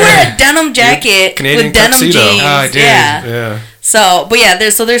 Denim He would Man. wear a denim jacket Canadian with denim tuxedo. jeans. Oh, I did. Yeah. Yeah. So, but yeah,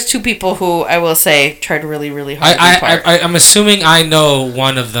 there's two people who I will say tried really, really hard to be part. I'm assuming I know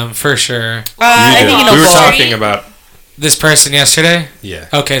one of them for sure. I You think do. you know we were both. talking about. This person yesterday? Yeah.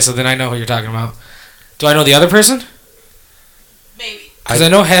 Okay, so then I know who you're talking about. Do I know the other person? Maybe. Because I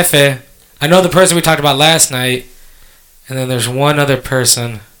know Jefe. I know the person we talked about last night. And then there's one other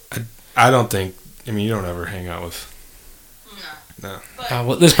person. I don't think. I mean, you don't ever hang out with. No.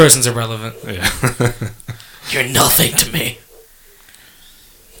 Well, this person's irrelevant. Yeah. You're nothing to me.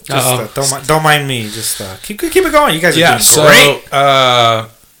 Just, don't mind me. Just keep it going. You guys are Yeah. doing So. great.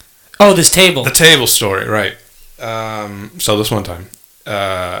 Oh, this table. The table story, right? So this one time,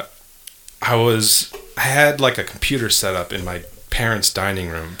 I had a computer set up in my parents' dining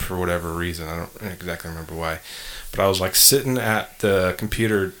room for whatever reason. I don't exactly remember why, but I was sitting at the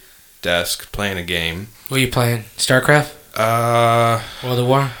computer desk playing a game. What are you playing? StarCraft? World of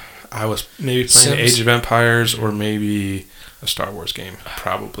War? I was maybe playing Sims? Age of Empires or maybe a Star Wars game,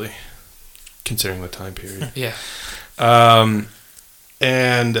 probably, considering the time period. Yeah.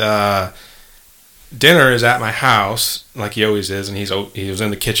 And dinner is at my house, like he always is, and he was in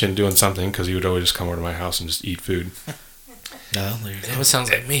the kitchen doing something because he would always just come over to my house and just eat food. No, there you go. That sounds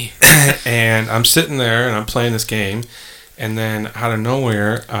like me. And I'm sitting there and I'm playing this game, and then out of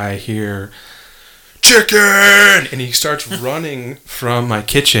nowhere I hear chicken, and he starts running from my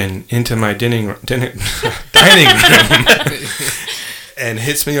kitchen into my dining room and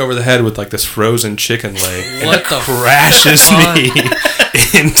hits me over the head with like this frozen chicken leg. What and the crashes fuck? me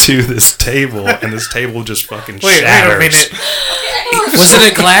into this table, and this table just fucking Wait shatters. a minute. Was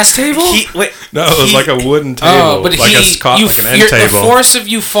it a glass table? Wait. No, it was like a wooden table, Oh, but like like an end the table. force of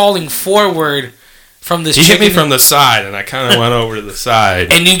you falling forward from this He hit chicken me from the side, and I kind of went over to the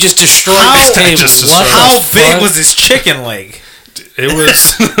side. and you just destroyed How- this table. just What destroyed- How the big fuck? was this chicken leg? It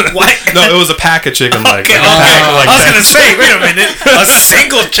was What? No, it was a pack of chicken legs. Okay, Like a pack of, like, I was 10 gonna say, wait a minute, a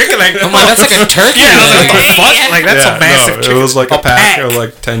single chicken leg. I'm like, that's like a turkey Yeah, I was like, leg. what the fuck? Yeah. Like that's Yeah, a massive no, chicken. it was like a pack of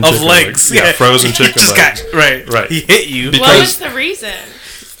like 10 of chicken legs. Yeah, frozen chicken He just legs. got right. He hit you. Because- What was the reason?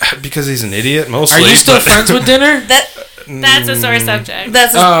 Because he's an idiot, Are mostly. you still but- friends with dinner? That's a sore subject.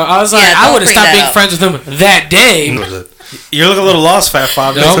 That's I was like, Yeah, I don't would have bring stopped that being up. friends with him that day. Was it? You look a little lost, Fat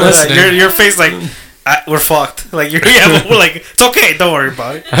Fob. No, I'm That's listening. your face like we're fucked. Like we're like it's okay. Don't worry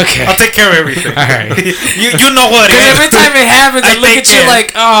about it. Okay. I'll take care of everything. All right. you know what it Because is. every time it happens, I look take at you care.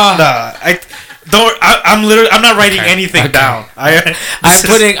 like, oh. Nah, I'm not writing anything Okay. down. I'm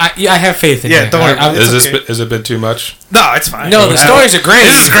putting. I have faith in Yeah, you. don't worry. Has it been too much? No, it's fine. No, the stories are great.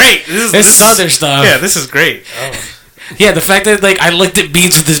 This is great. This is other stuff. Yeah, this is great. Yeah, the fact that like I looked at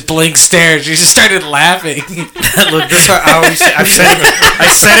Beans with this blank stare, she just started laughing. Look, this is what I always say. I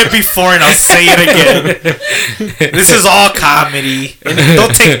said it before and I'll say it again. This is all comedy. And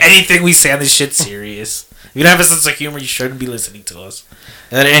don't take anything we say on this shit serious. If you don't have a sense of humor, you shouldn't be listening to us.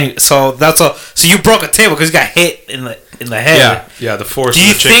 And anyway, so that's all. So you broke a table because you got hit in the head. Yeah, the force Do of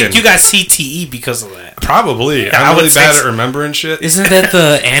you the chicken. think you got CTE because of that? Probably. Yeah, I I'm would really say bad so. at remembering shit. Isn't that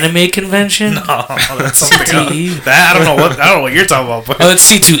the anime convention? No, that's something CTE. else. That, I don't know what you're talking about. But Oh, it's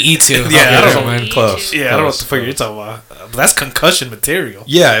C2E2. Yeah, I don't never know. mind. Close. yeah, I don't know what the fuck you're talking about. But that's concussion material.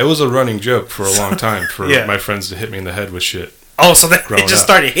 Yeah, it was a running joke for a long time for Yeah. my friends to hit me in the head with shit. Oh, so that Growing it just up.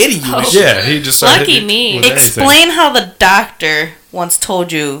 started hitting you. and shit. Yeah, he just started Lucky hitting me. with anything. Explain how the doctor once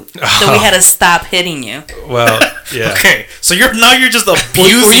told you that we had to stop hitting you. Well, yeah. Okay, so you're just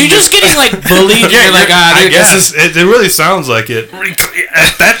abusing. Were you just getting like bullied? Yeah, You're like, I dude, guess it really sounds like it.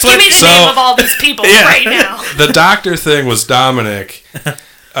 That's Give what. me the So- name of all these people Yeah. right now. The doctor thing was Dominic.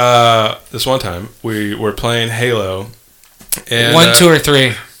 This one time we were playing Halo. And, 1, 2, or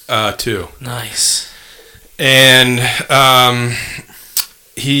 3. 2. Nice. And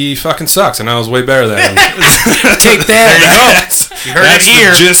he fucking sucks, and I was way better than him. Take that. You heard That's it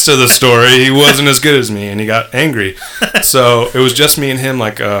here. the gist of the story. He wasn't as good as me, and he got angry. So it was just me and him,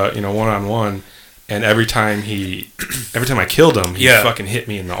 like one-on-one. And every time I killed him, he Yeah. fucking hit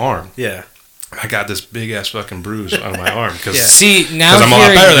me in the arm. Yeah. I got this big ass fucking bruise on my arm because Yeah. See, now I'm a lot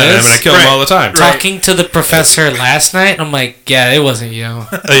hearing better than him, this, and I kill him all the time. talking to the professor last night, I'm like, yeah, it wasn't you. Oh,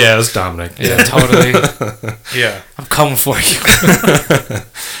 yeah, it was Dominic. Yeah, totally. Yeah. I'm coming for you.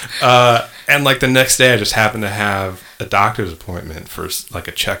 And like the next day, I just happened to have a doctor's appointment for like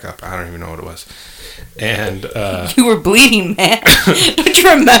a checkup. I don't even know what it was. And You were bleeding, man. Don't you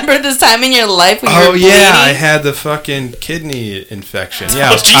remember this time in your life when you were oh bleeding? yeah, I had the fucking kidney infection.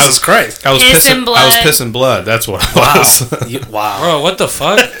 Yeah, Oh, Jesus Christ. I was Piss pissing and I was blood. pissing blood. That's what it Wow. was. Wow. Bro, what the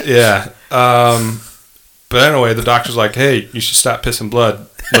fuck? Yeah. But anyway, the doctor's like, "Hey, you should stop pissing blood.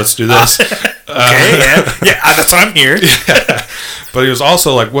 Let's do this." Okay. Yeah. That's why I'm here. But he was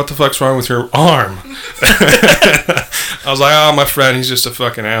also like, "What the fuck's wrong with your arm?" I was like, "Oh, my friend, he's just a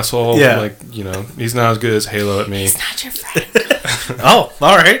fucking asshole. Yeah. Like, he's not as good as Halo at me." Not your friend. Oh,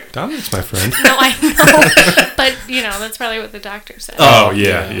 all right. Dominic's my friend. No, I know. But, that's probably what the doctor said. Oh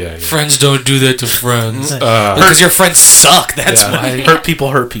yeah. Friends don't do that to friends. Uh, Because your friends suck, that's Yeah. why. Hurt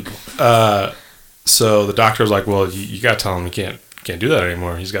people. So the doctor was like, "Well, you gotta tell him he can't do that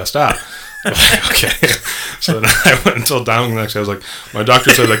anymore. He's gotta stop." I'm like, okay. So then I went and told Dominic the next day. I was like, "My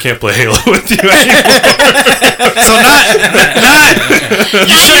doctor says I can't play Halo with you anymore." So not.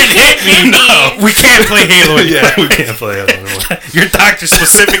 You shouldn't hit me. No, we can't play Halo. Yeah, we can't play Halo anymore. Your doctor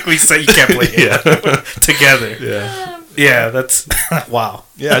specifically said you can't play Halo together. Yeah, Yeah, that's wow.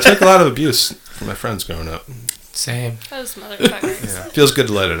 yeah. I took a lot of abuse from my friends growing up. Same. Those motherfuckers. Yeah, feels good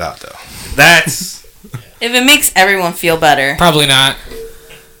to let it out though. That's If it makes everyone feel better. Probably not.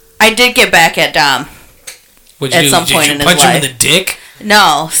 I did get back at Dom. Would At you, some did point you in his punch him in life. the dick?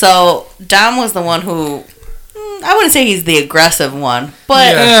 No, so Dom was the one who, I wouldn't say he's the aggressive one,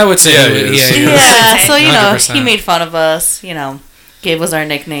 but Yeah, I would say. Yeah, he he would- is. yeah, so you know, 100%. he made fun of us, you know, gave us our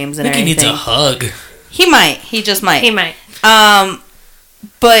nicknames I and think he everything. needs a hug. He just might. He might.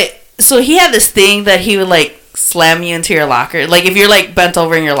 But so he had this thing that he would like slam you into your locker. Like if you're like bent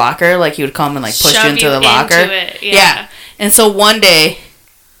over in your locker, like he would come and like push Shove you into you the locker. into it, yeah. And so one day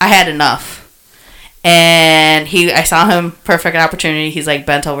I had enough. And I saw him, perfect opportunity. He's like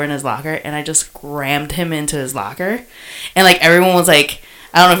bent over in his locker, and I just rammed him into his locker. And like everyone was like,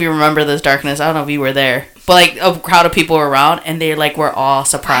 I don't know if you remember this darkness. I don't know if you were there, but like a crowd of people were around, and they like were all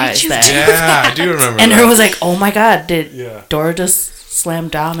surprised you that. do Yeah, I do remember. And that. everyone was like, "Oh my god, did Yeah. Dora just slam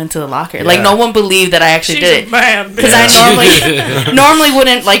Dom into the locker?" Yeah. Like no one believed that I actually did it man. because I normally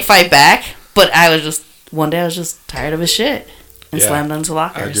wouldn't like fight back, but I was just one day I was just tired of his shit and Yeah. slammed into the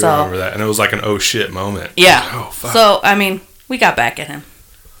locker. I do So remember that, and it was like an oh shit moment. yeah, Oh fuck. so I mean we got back at him.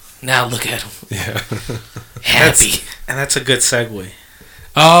 Now look at him. Yeah. Happy. And that's a good segue.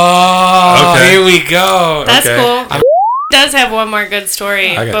 Oh, Okay. here we go. That's Okay. cool. Does have one more good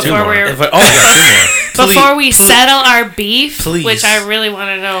story I got two before more. we're But, oh, before we settle our beef, Please. which I really want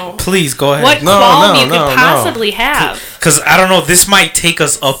to know please go ahead. what No, qualm no, you no, could no. possibly have. Because I don't know. This might take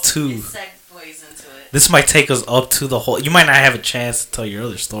us up to. Segues into it. This might take us up to the whole. You might not have a chance to tell your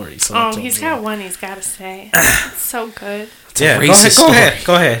other story. So Oh, that's he's okay. got one he's got to say. It's so good. Yeah, a go ahead. racist Go ahead. story.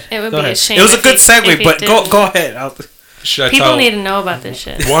 Go ahead. It would Go be a ahead. shame It was a if good he- segue, if he but didn't. go ahead. Should I People tell need to know about this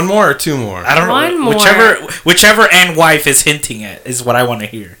shit. one more or two more? I don't know. One more. Whichever and wife is hinting at is what I want to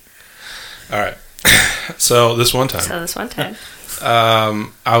hear. All right. So this one time, So this one time.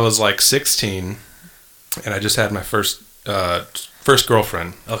 I was like 16, and I just had my first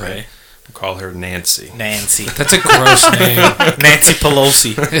girlfriend. Okay. Right? We'll call her Nancy. Nancy. That's a gross name. Nancy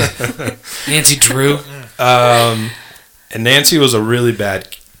Pelosi. Nancy Drew. And Nancy was a really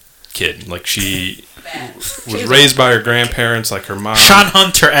bad kid. Like she was raised by her grandparents, like her mom. Sean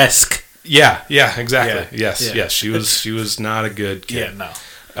Hunter-esque. Yeah, exactly. Yeah, Yes, yeah. yes. She was not a good kid. Yeah,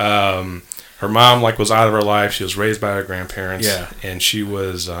 no. Her mom like was out of her life. She was raised by her grandparents. Yeah. And she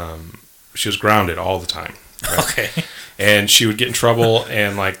was grounded all the time. Right? Okay. And she would get in trouble,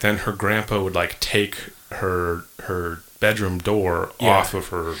 and like then her grandpa would like take her bedroom door Yeah. off of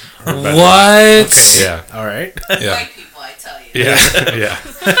her bedroom. What? Yeah, All right. yeah, White people, I tell you. yeah, yeah.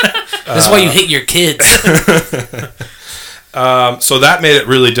 That's why you hate your kids. So that made it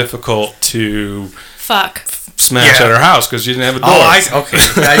really difficult to Fuck. smash Yeah. at her house because you didn't have a door. Okay.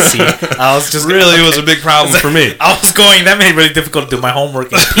 I see. I was just Really, it was a big problem for me. I was going. That made it really difficult to do my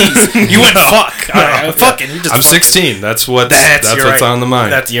homework in peace. You went fuck. All right, fucking. You just I'm 16. That's You're what's right. on the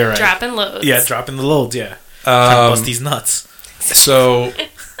mind. That's you're right. Dropping loads. Yeah, dropping the loads. Yeah. Trying to bust Um, these nuts. so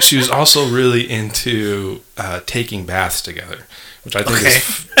she was also really into taking baths together, which I think Okay.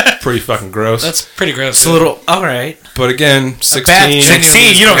 is pretty fucking gross. That's pretty gross. It's a little. All right. But again, 16.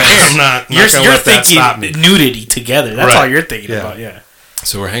 16. You don't care. I'm not You're gonna let that stop me. thinking nudity together. That's Right. all you're thinking Yeah. about. Yeah.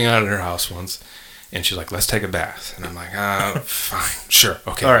 So we're hanging out at her house once, and she's like, "Let's take a bath," and I'm like, "Fine, sure,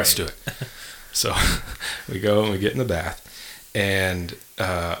 okay, All right. let's do it." So we go and we get in the bath, and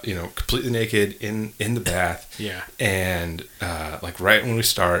completely naked in the bath, Yeah. and like right when we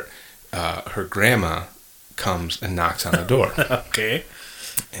start, her grandma comes and knocks on the door, Okay.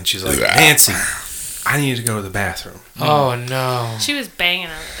 and she's like, "Nancy, I need to go to the bathroom." Oh no. She was banging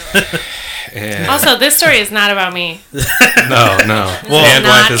on the door. And Also, this story is not about me. no, Well, and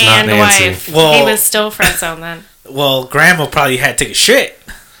wife is not and Nancy. wife. Well- He was still friend zone then. Well, Grandma probably had to take a shit.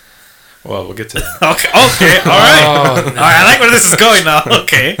 Well, we'll get to that. Okay. Okay. All right. Oh, All right. I like where this is going now.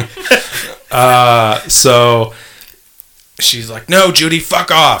 Okay. So she's like, "No, Judy,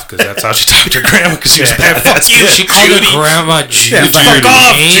 fuck off," because that's how she talked to her grandma. Because she was bad. Fuck you. She called her grandma Judy. fuck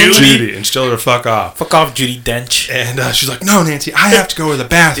off, Name? Judy, and she told her to fuck off. Fuck off, Judy Dench. And she's like, "No, Nancy, I have to go to the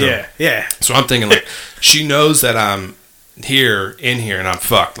bathroom." Yeah. Yeah. So I'm thinking like, she knows that I'm in here, and I'm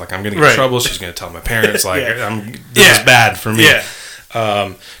fucked. Like I'm gonna get Right. in trouble. She's gonna tell my parents like, Yeah. this Yeah. is bad for me. Yeah.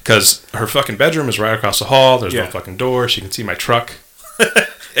 Because her fucking bedroom is right across the hall. There's Yeah. no fucking door. She can see my truck.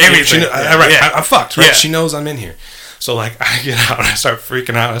 Everything. She kn- Yeah. right, Yeah. I'm fucked, right? Yeah. She knows I'm in here. So, like, I get out and I start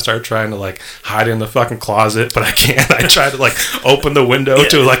freaking out. I start trying to, like, hide in the fucking closet, but I can't. I try to, like, open the window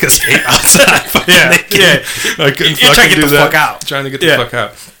to, like, escape outside. Fucking Yeah. naked. Yeah. I couldn't You're trying to fucking get do the that. fuck out. Trying to get Yeah. the fuck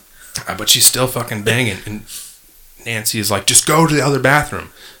out. But she's still fucking banging. And Nancy is like, just go to the other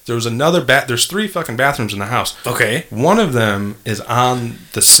bathroom. There was another there's 3 fucking bathrooms in the house. Okay. One of them is on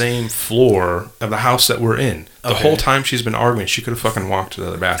the same floor of the house that we're in. The Okay. whole time she's been arguing, she could have fucking walked to the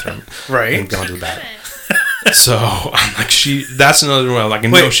other bathroom. Right. And gone to the bathroom. So I'm like, that's another one. Like, I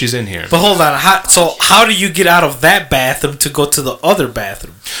know Wait, she's in here. But hold on. How do you get out of that bathroom to go to the other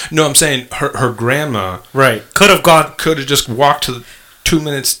bathroom? No, I'm saying her grandma Right. Could have gone. could have just walked to 2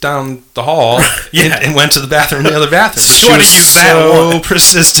 minutes down the hall Yeah. and went to the bathroom in the other bathroom. But She she wanna was use that so one.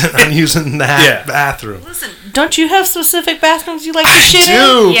 persistent on using that Yeah. bathroom. Listen, don't you have specific bathrooms you like to I shit in?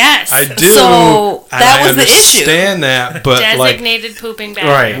 do. Yes. I do. So, And that I was the issue. understand that, but like, Designated pooping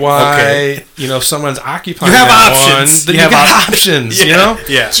bathroom. Right. why? Okay. If someone's occupying You have that options. one, then You you, have got options. You know.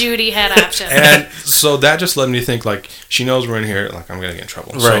 Yeah. Judy had options. And so that just led me to think, like, she knows we're in here. Like, I'm gonna get in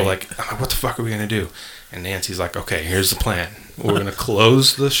trouble. So Right. like, I'm like, what the fuck are we gonna do? And Nancy's like, okay, here's the plan. We're gonna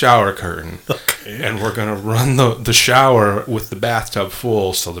close the shower curtain, and we're gonna run the shower with the bathtub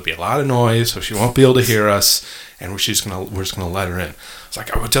full, so there'll be a lot of noise, so she won't be able to hear us, and we're just gonna let her in. It's like,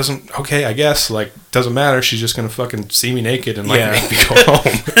 oh, it doesn't. Okay, I guess, like, doesn't matter. She's just gonna fucking see me naked and like Yeah. make me go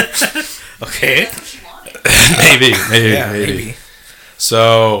home. Okay. maybe.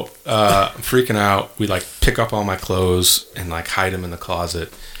 So I'm freaking out. We like pick up all my clothes and like hide them in the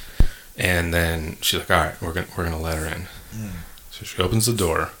closet. And then she's like, "All right, we're gonna let her in." So she opens the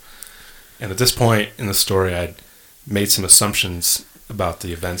door, and at this point in the story, I'd made some assumptions about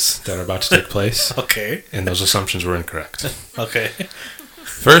the events that are about to take place, Okay. and those assumptions were incorrect. Okay.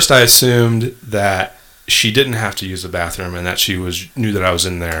 First, I assumed that she didn't have to use the bathroom, and that she knew that I was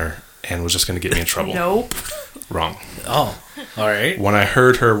in there and was just going to get me in trouble. Nope. Wrong. Oh. All right. When I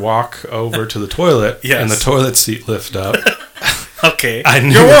heard her walk over to the toilet Yes. and the toilet seat lift up, Okay. I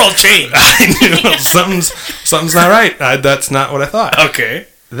knew- Your world changed. I knew something's not right. That's not what I thought. Okay.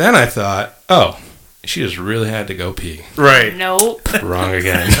 Then I thought, oh, she just really had to go pee. Right. Nope. Wrong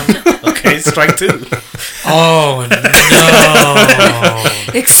again. Okay. Strike two. Oh no!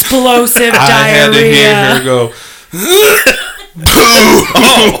 Explosive I had to hear her go,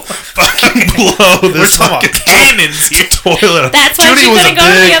 Oh. Fucking blow this We're talking fucking about cannons here. toilet. That's why Judy she was couldn't a go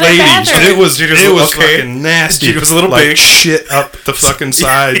to the big other lady. bathroom. It was okay. fucking nasty. Judy was a little like, big. shit up the fucking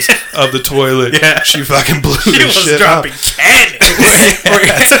sides of the toilet. Yeah. She fucking blew She the was shit dropping up. cannons.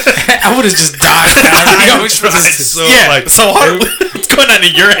 I would have just died. I I was was trying just- so Yeah. like So what's going on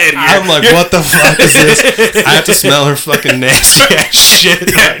in your head here? I'm like, what the fuck is this? I have to smell her fucking nasty ass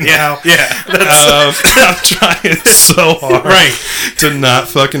shit right now. Yeah. I'm trying so hard Right. to not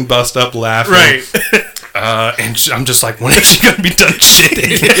fucking bust up laughing. Right. And I'm just like, when is she gonna be done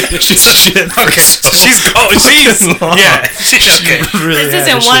shitting? She's shit. Okay. So she's going. She's long. yeah. She's okay. Really This had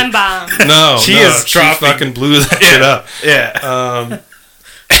to isn't shit. one bomb. No, She no, is dropping- She fucking blew that shit up. Yeah.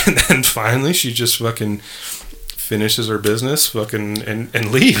 And then finally, she just fucking finishes her business, fucking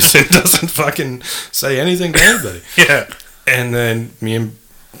and leaves and doesn't fucking say anything to anybody. Yeah. And then me and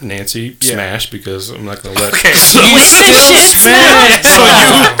Nancy Yeah. smash because I'm not gonna let. Okay. So You shit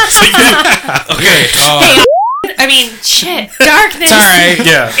smell. So you. Okay. Hey, I mean, shit. Darkness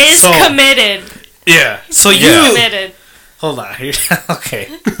Yeah. is so, committed. Yeah. So He's you. committed. Hold on. Okay.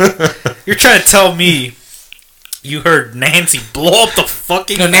 You're trying to tell me you heard Nancy blow up the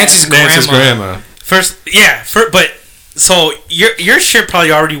fucking. No, Nancy's Nancy's grandma. grandma. First, yeah. But so your shit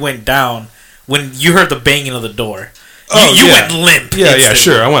probably already went down when you heard the banging of the door. Oh, you yeah. went limp. Yeah, instantly.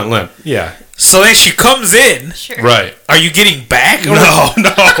 sure. I went limp. Yeah, So then she comes in. Sure. right. Are you getting back? No.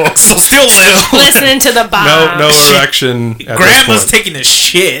 So still limp. Listening to the bomb. No erection. At Grandma's this point. taking a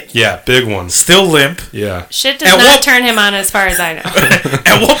shit. Yeah, big one. Still limp. Yeah. Shit does At not what- turn him on as far as I know.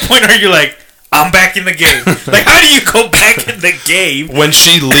 At what point are you like, I'm back in the game? Like, how do you go back in the game? When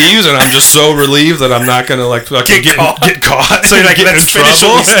she leaves, and I'm just so relieved that I'm not gonna like fucking Get caught. get caught. So you're like, get let's finish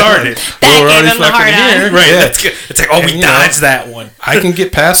what we started. That We're gave already him the fucking hard here. on. Right. Yeah. That's good. It's like, oh, we And, you know, dodged that one. I can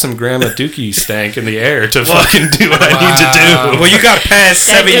get past some grandma dookie stank in the air to fucking do what I need to do. Well, you got past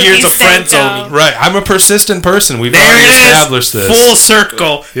 7 That years dookie of friend stank, zoning. Right, I'm a persistent person. We've There already it established is. this. Full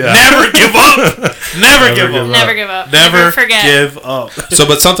circle. Yeah. Never give up. Never give up. Never give up. Never forget. give up. So,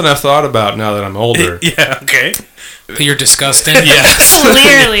 but something I've thought about now that I'm older. Yeah. Okay. You're disgusting. Yes.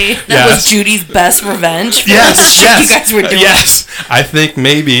 Clearly. That was Yes. Judy's best revenge. For Yes, the shit yes, you guys were doing. yes. I think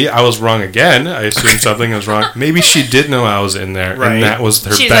maybe I was wrong again. I assumed something was wrong. Maybe she did know I was in there, Right. and that was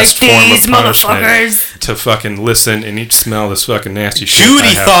her She's best like, form of these punishment motherfuckers. to fucking listen and each smell this fucking nasty shit. Judy I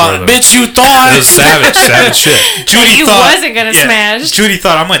have thought, for them. Bitch, you It thought. was savage shit. Judy you thought wasn't gonna smash. Judy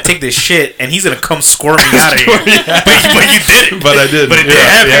thought I'm gonna take this shit and he's gonna come squirming out of here. but you didn't. But I did. But it didn't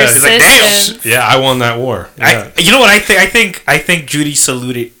happen. Yeah, It's like, damn. Persistent. yeah, I won that war. Yeah, You know what I think? I think Judy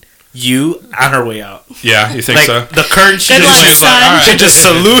saluted you on her way out. yeah you think Like so? the curtain, she Good just, luck, she was son. like, all right. She just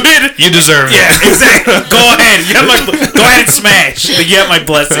saluted. You deserve it. Yeah, exactly. Go ahead. You have my, go ahead and smash. But you have my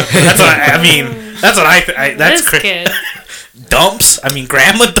blessing. That's what I mean. That's what I. That's This crazy. kid. dumps. I mean,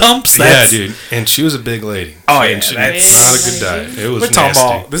 grandma dumps. Yeah, dude. And she was a big lady. Oh, yeah, And she that's- was not a good diet. It was We're talking nasty.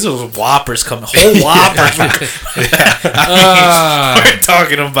 about this was Whoppers coming, whole Whoppers. We're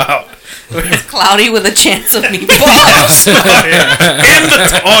talking about. Cloudy with a chance of meatballs.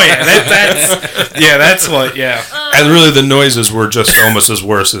 That's what. Yeah, And really, the noises were just almost as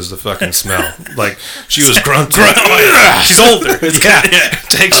worse as the fucking smell. Like, she was grunting. she's older. It's It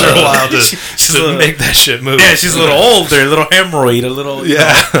takes her a while to a- make that shit move. Yeah, she's a little older, a little hemorrhoid, a little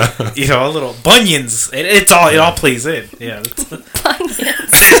Yeah. a little bunions. It all plays in. Yeah, I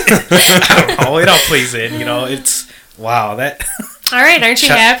don't know. It all plays in. It's wow. That All right, aren't you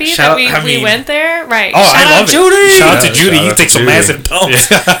Shout- happy shout- that I we mean- went there? Right. oh, Shout I out love it. Judy. Shout out to Yeah, Judy. shout You out take to some Judy. massive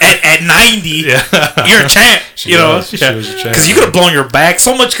dumps at 90. Yeah. You're a champ. She was. She was a champ. Because you could have blown your back.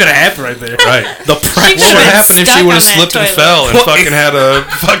 So much could have happened right there. Right. The She pressure. could've What been happened if stuck she would on have that slipped and toilet. fell and Well, fucking had a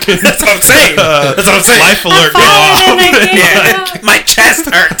fucking That's what I'm saying. That's what I'm saying. life alert go falling and I off? can't Yeah, my chest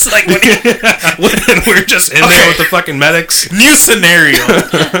hurts. Like when And we're just in there with the fucking medics. new scenario.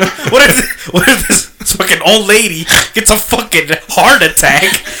 What if this fucking old lady gets a fucking heart attack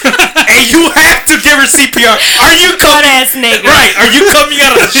and you have to give her CPR? Are you Butt coming? ass nigga. Right? Are you coming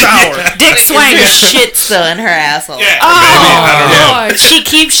out of the shower? Dick swank. Shit still in her asshole. Yeah. Oh, Lord. She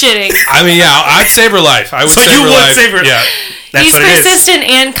keeps shitting. I mean, yeah, I'd save her life. I would So save you her would life. save her- Yeah. That's He's what it is. persistent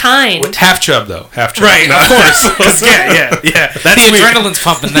and kind. Half chub, though. Half chub. Right, No. of course. 'Cause, yeah. That's The weird. adrenaline's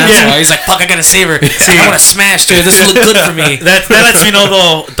pumping. That's Yeah. why he's like, "Fuck, I gotta save her. I want to smash her. This will look good for me." That lets me know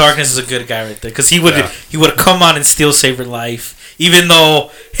though Darkness is a good guy right there because he would Yeah. have come on and still save her life even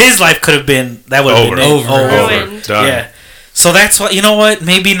though his life could have been that would have Over. been it. Over. Ruined. Done. Yeah. So that's what you know. What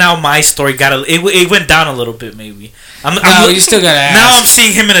maybe now my story got it went down a little bit. Maybe No, you still gotta ask. now I'm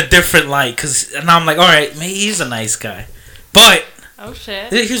seeing him in a different light because now I'm like, all right, maybe he's a nice guy, but Oh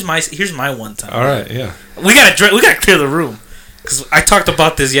shit. here's my one time. All right, yeah. We gotta clear the room because I talked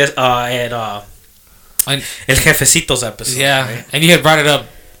about this at El Jefecito's episode. Yeah, right? and you had brought it up.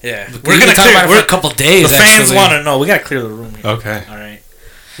 Yeah. We're gonna talk about it for a couple days. The fans actually. want to know. We gotta clear the room here. Okay. All right.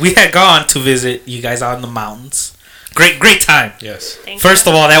 We had gone to visit you guys out in the mountains. Great time. Yes. Thank First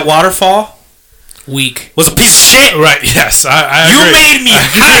you. of all, that waterfall Weak. was a piece of shit. Right, yes. I You agree. made me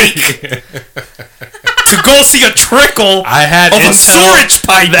hike to go see a trickle I had of a intel sewage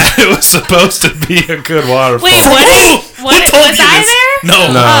pipe. that it was supposed to be a good waterfall. Wait, Who what? told Was you I this? there?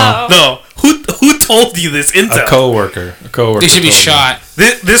 No. No. No. Who told you this intel? A coworker. They should be told me. shot.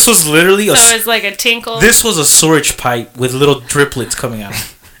 This was literally a So it's like a tinkle. this was a sewage pipe with little driplets coming out.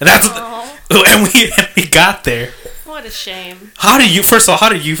 And that's what Oh, and we got there. what a shame. How do you? First of all, how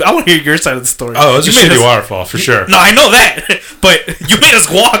did you? I want to hear your side of the story. Oh, it was a You made shitty us- waterfall for sure. No, I know that, but you made us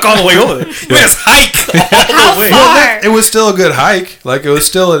walk all the way over there. You made us hike all How the way. far? It was still a good hike. Like, it was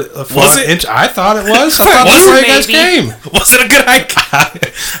still a fun Was it? I thought it was. I thought that's Was where it? you guys Maybe. came. Was it a good hike?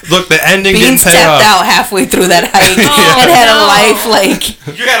 Look, the ending Beans didn't pay tapped off. out halfway through that hike Oh, and had no. a life like.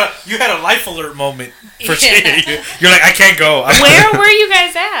 You had a life alert moment for Yeah. sure. You're like, I can't go. Where were you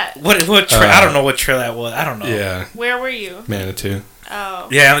guys at? What trail? I don't know what trail that was. I don't know. Yeah, Where were you? Manitou. Oh.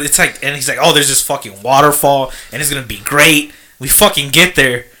 Yeah, it's like, and he's like, oh, there's this fucking waterfall, and it's gonna be great. We fucking get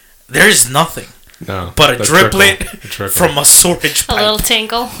there. There is nothing No, but a the driplet trickle. from a sewage A pipe. little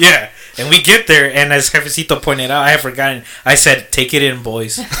tinkle. Yeah. And we get there, and as Jefecito pointed out, I have forgotten. I said, "Take it in,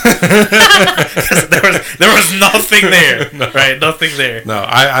 boys." 'Cause there was nothing there, right? Nothing there. No,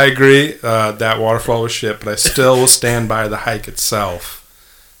 I agree. That waterfall was shit, but I still will stand by the hike itself.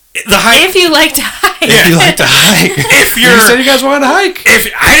 The hike. If you like to hike. Yeah. If you like to hike, If you said you guys wanted to hike.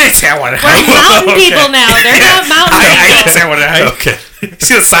 if I didn't say I wanted to We're hike. mountain Okay. people now. They're not mountain I people. didn't say I wanted to hike. Okay.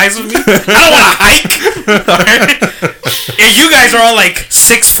 See the size of me? I don't want to hike. Alright? And you guys are all like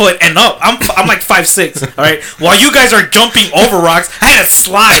 6 foot and up. I'm like 5'6". All right. While you guys are jumping over rocks, I had to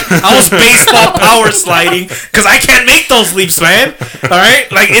slide. I was baseball power sliding because I can't make those leaps, man. All right.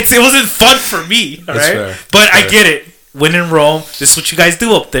 Like it wasn't fun for me. All That's right. fair. But I Fair. get it. When in Rome, this is what you guys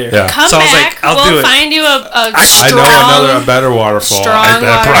do up there. Yeah. Come So I was back. like, I'll do we'll it. find you a I strong. know a better waterfall. strong I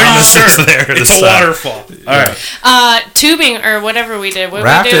waterfall. Are you promise sure? it's there. It's this a time. waterfall. All right. Tubing or whatever we did. What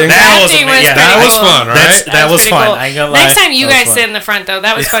Rafting. We do? That was Rafting ama- was yeah, pretty That was cool. fun, right? That was pretty fun. cool. I ain't gonna lie. Next time you That was guys fun. sit in the front though,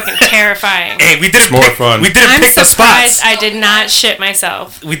 that was fucking terrifying. Hey, we didn't More pick. fun. We didn't I'm pick the surprised spots. I did not shit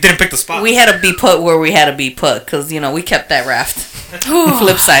myself. We didn't pick the spots. We had to be put where we had to be put because we kept that raft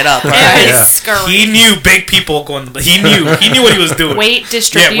flip side up. It Right? was scary. He knew big people going. He knew what he was doing. Weight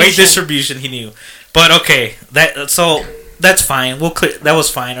distribution. Yeah, weight distribution. He knew. But okay, that's fine. We'll clear. That was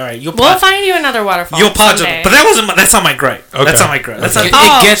fine. All right, We'll find you another waterfall. You'll apologize, someday. but that wasn't. That's not my gripe. Okay. That's not my gripe. That's not. Okay.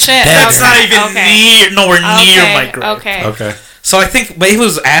 Oh, It gets shit. better. That's not even Okay. nowhere near Okay, my gripe. Okay. Okay. So I think, but it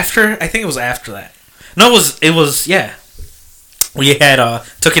was after. I think it was after that. No, it was. Yeah. We had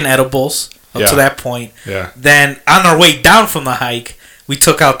took in edibles up Yeah. to that point. Yeah. Then on our way down from the hike, we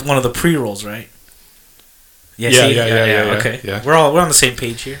took out one of the pre-rolls, right? Yeah, see? yeah. Okay, Yeah. we're on the same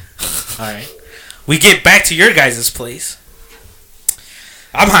page here. All right, we get back to your guys' place.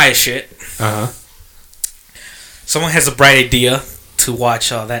 I'm high as shit. Uh huh. Someone has a bright idea to watch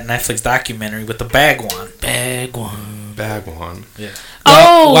that Netflix documentary with the Bagwan. Bag one. Bag one.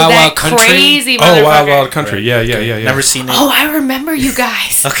 Oh, Wild that Wild Country? crazy Oh, motherfucker. Wild Wild Country. Yeah. Never seen it. Oh, I remember you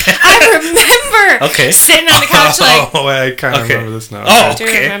guys. Okay. I remember. Okay. Sitting on the couch like. Oh, I kind of Okay. remember this now. Oh, Do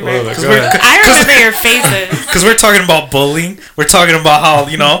okay. remember. Well, Because go ahead. I remember your faces. Because we're talking about bullying. We're talking about how,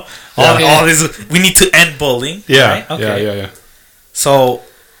 all this. We need to end bullying. Yeah, right? Okay. yeah. So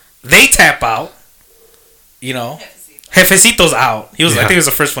they tap out. Jefecito's out. I Yeah. think he was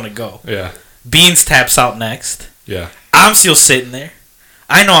the first one to go. Yeah. Beans taps out next. Yeah. I'm still sitting there.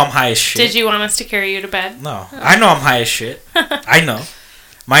 I know I'm high as shit. Did you want us to carry you to bed? No. I know I'm high as shit. I know.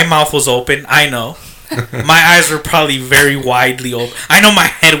 My mouth was open. I know. My eyes were probably very widely open. I know my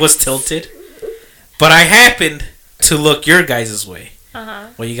head was tilted. But I happened to look your guys' way. Uh-huh.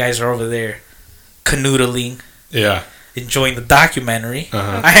 While you guys are over there canoodling, Yeah. enjoying the documentary.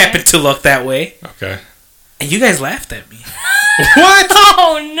 Uh-huh. I happened to look that way. Okay. And you guys laughed at me. What?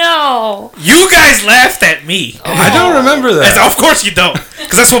 Oh no! You guys laughed at me. I don't remember that. Of course you don't.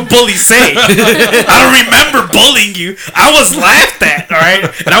 Because that's what bullies say. I don't remember bullying you. I was laughed at, alright?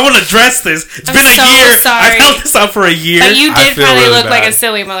 And I want to address this. It's I'm been a so year. sorry. I've held this out for a year. But you I did feel probably really look like a bad.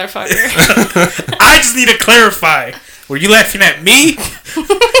 silly motherfucker. I just need to clarify. Were you laughing at me?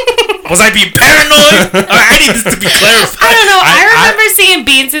 Was I being paranoid? I need this to be clarified. I don't know. I remember seeing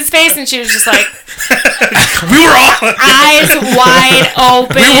Beans' face, and she was just like We were all eyes wide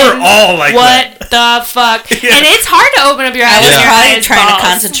open. We were all like what the fuck? Yeah. And it's hard to open up your I eyes. was when your probably eyes trying to balls.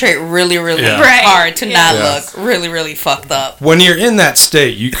 concentrate really, really Yeah. Right. hard to not Yeah. look really, really fucked up. When you're in that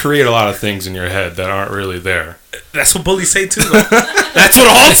state, you create a lot of things in your head that aren't really there. That's what bullies say too, though. That's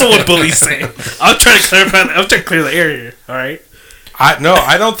what bullies say. I'm trying to clarify. I'm trying to clear the air here. All right.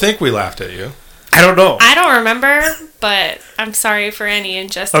 I don't think we laughed at you. I don't know. I don't remember, but I'm sorry for any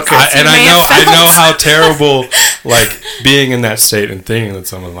injustice. Okay. you may have I know felt. how terrible like being in that state and thinking that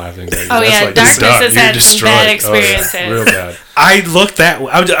someone's laughing at you. Oh, yeah, like, darkness you're has done. had You're some bad destroyed. Oh, yeah, experiences. real bad. I looked that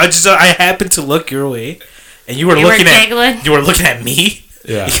way. I happened to look your way, and you were You were looking giggling. at. You were looking at me.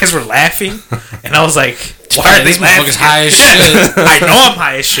 Yeah. You guys were laughing, and I was like, "Why are This they laughing?" motherfucker's high as shit. I know I'm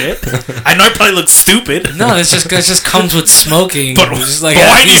high as shit. I know I probably look stupid. No, it just comes with smoking. But It's just like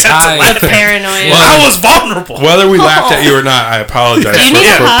why do you he's have to high. laugh? The paranoia. I was vulnerable. Whether we laughed at you or not, I apologize Do you need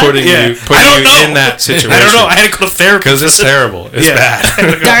a for hug? putting Yeah. you I don't know. in that situation. I don't know. I had to go to therapy Because it's terrible. It's bad.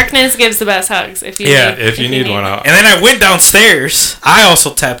 Darkness gives the best hugs. If you Yeah, need, If you need one, I'll, And then I went downstairs. I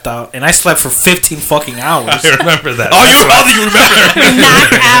also tapped out, and I slept for 15 fucking hours. I remember that. Oh, you remember?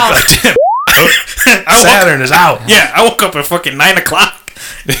 knocked out. Saturn is out. Yeah, I woke up at fucking 9 o'clock.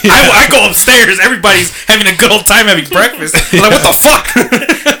 I go upstairs. Everybody's having a good old time having breakfast. I'm like, what the fuck?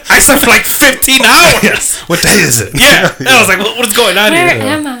 I slept for like 15 hours. What day is it? Yeah. And I was like, what's going on Where here?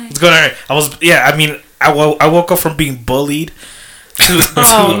 am I? What's going on here? I woke up from being bullied to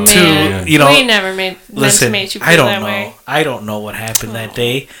Oh, man. you know. We never meant to make you feel I don't that know. way. I don't know what happened that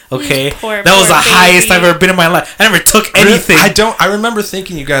day. Okay, Poor, that was the poor highest baby. I've ever been in my life. I never took anything. I remember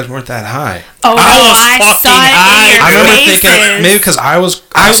thinking you guys weren't that high. Oh, I no, was I fucking saw it high. in your I remember faces. thinking maybe because I was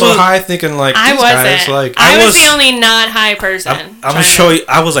high, thinking like I these wasn't. guys like I was was- the only not high person. I'm gonna show you.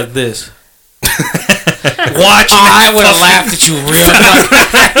 I was like this. Watch. I would have laughed at you real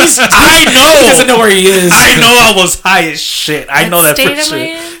fast. I He doesn't know. know where he is. I know. I was high as shit. I know that state for am sure. I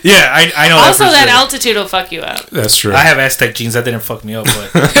in? Yeah, I know. Also, that, that for sure. altitude will fuck you up. that's true. I have Aztec genes. That didn't fuck me up,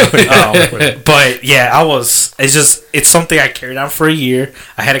 but yeah, I was. It's something I carried on for a year.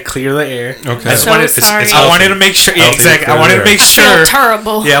 I had to clear the air. Okay. I just So wanted. sorry. I wanted to make sure. Yeah, Healthy exactly. to I wanted to clear make I sure. feel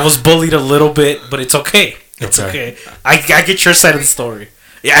terrible. Yeah, I was bullied a little bit, but it's okay. It's Okay. okay. I get your side of the story.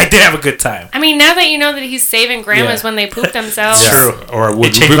 Yeah, I did have a good time. I mean, now that you know that he's saving grandmas Yeah. when they poop themselves. It's true. Or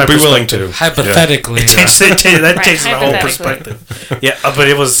would changed my be willing to. perspective. Hypothetically. That Right, changes my whole hypothetically. perspective. Yeah, but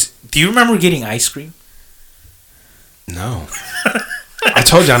it was. Do you remember getting ice cream? No. I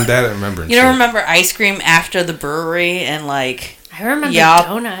told you I'm bad at remembering. You don't shit. remember ice cream after the brewery and like I remember Yup.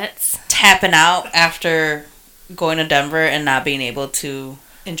 donuts. tapping out after going to Denver and not being able to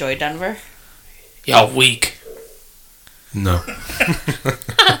enjoy Denver? Y'all weak. No.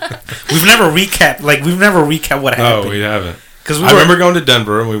 We've never recapped. What No, happened. we haven't. Because I remember going to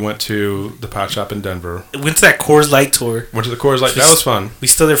Denver and we went to the pot shop in Denver. went to that Coors Light tour. Went to the Coors Light. That was fun. We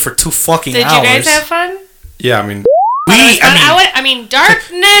stood there for 2 fucking Did hours. you guys have fun? Yeah, I mean, I mean,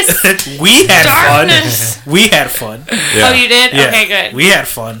 darkness. we had Darkness. fun. We had fun. Yeah. Oh, you did? Yeah, Okay, good. We had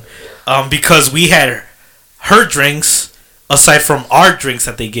fun, because we had her drinks aside from our drinks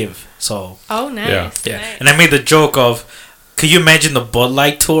that they give. So Oh, nice. yeah, Nice. and I made the joke of, could you imagine the Bud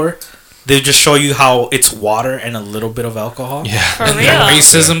Light tour? They just show you how it's water and a little bit of alcohol. Yeah. For And real. the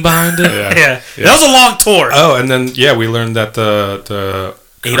racism behind it. Yeah. Yeah. That was a long tour. Oh, and then we learned that the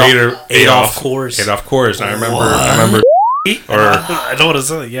creator Adolf Coors. Adolf Coors. And I remember or I know what it's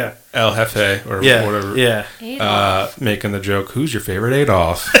like. Yeah, El Jefe or yeah, whatever. yeah. Making the joke, who's your favorite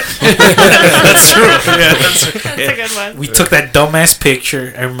Adolf? That's true. Yeah, that's true. That's a good one. We took that dumbass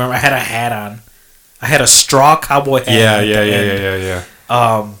picture. I remember I had a hat on. I had a straw cowboy hat. Yeah.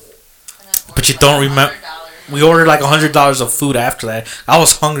 But you don't remember. We ordered like $100 of food after that. I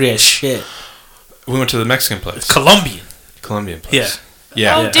was hungry as shit. We went to the Mexican place, Colombian. Colombian place.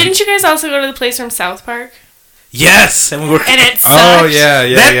 Yeah. Oh, Yeah. didn't you guys also go to the place from South Park? Yes, and we were. And it sucked. Oh yeah.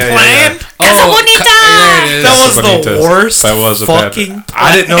 that plan. Casa Bonita! There it is. That was Bonitas. the worst. That was a fucking. bad.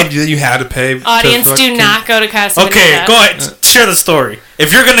 I didn't know you had to pay. to Audience, do fucking- not go to Casa Okay, Bonita. go ahead. Share the story.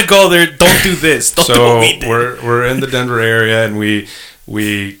 If you're gonna go there, don't do this. Don't do So what we did. we're in the Denver area, and we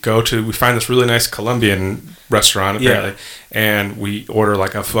find this really nice Colombian restaurant apparently, and we order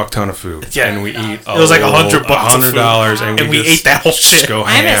like a fuck ton of food. Yeah. And we eat. It was like $100 of food. $100, and we ate that whole shit. Just go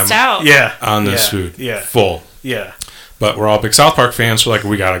I ham missed out. Yeah. on this Yeah. food. Yeah. Full. Yeah. But we're all big South Park fans, so like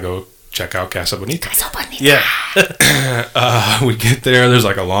we gotta go check out Casa Bonita. Yeah. We get there. There's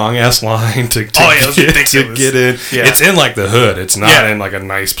like a long ass line to Oh, yeah, it was to ridiculous. get in. Yeah. It's in like the hood. It's not Yeah. in like a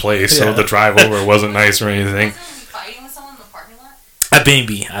nice place. Yeah. So the drive over wasn't nice or anything. Fighting with someone in the parking lot?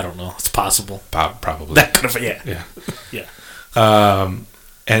 Maybe. I don't know. It's possible. Probably. That could have. Yeah. Yeah. Yeah.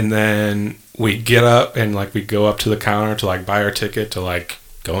 And then we get up and like we go up to the counter to like buy our ticket to like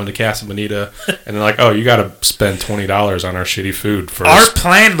go into Casa Bonita, and they're like, "Oh, you got to spend $20 on our shitty food first." Our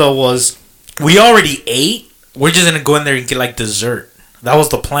plan though was we already ate. We're just gonna go in there and get like dessert. That was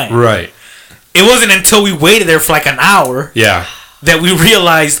the plan. Right. It wasn't until we waited there for like an hour Yeah. that we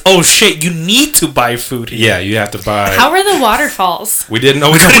realized, oh shit, you need to buy food here. Yeah. You have to buy. How were the waterfalls? We didn't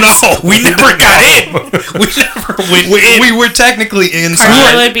know. We couldn't know. We never got in. We never went in. We were technically inside.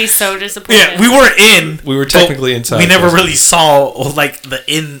 Carla would be so disappointed. Yeah, we were in. We were but technically inside. We never Casa really saw like the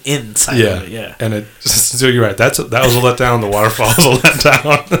inside Yeah. of it. Yeah. And it. So you're right. That was a letdown. The waterfall was a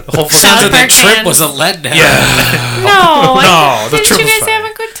letdown. Hopefully, South So the Park trip fans. was a letdown. yeah. No, No, the didn't trip you was guys fine. have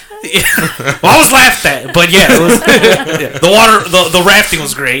a good time? Well, I was laughed at, but yeah, it was. Yeah. The rafting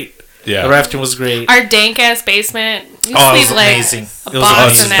was great. Yeah. The rafting was great. Our dank ass basement. You Oh, it was sleep like amazing. a It was boss Oh,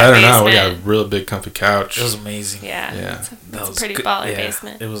 amazing. it's in that better basement. now. We got a real big comfy couch. It was amazing. Yeah, Yeah. It's That a was pretty good. baller Yeah,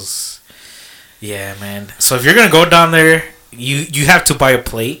 basement. It was. Yeah, man. So if you're gonna go down there, you have to buy a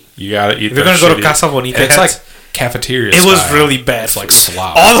plate. You gotta eat. If you're that gonna go to shitty- Casa Bonita, it's like cafeteria. it was style. really bad. It's like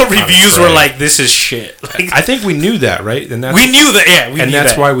slop. All the on a reviews were tray. like, "This is shit." Like, I think we knew that, right? And that's we knew that. Yeah, we and knew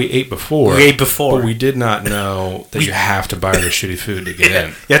that's that. why we ate before. We ate before. but we did not know that We- you have to buy the shitty food to get Yeah.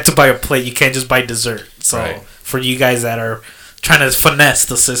 in. You have to buy a plate. You can't just buy dessert. So Right. for you guys that are trying to finesse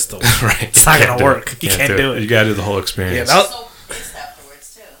the system, Right? it's not Can't gonna do work. it. You can't do it. You gotta do the whole Yeah, experience. that was, So pissed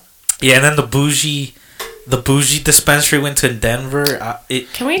afterwards too. yeah, and then the bougie dispensary went to Denver.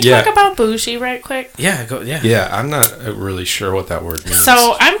 Can we Yeah. talk about bougie right quick? Yeah, yeah. Yeah, I'm not really sure what that word means.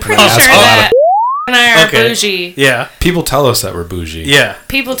 So I'm pretty No, sure that's a lot that and I are Okay. bougie. Yeah, people tell us that we're bougie. yeah.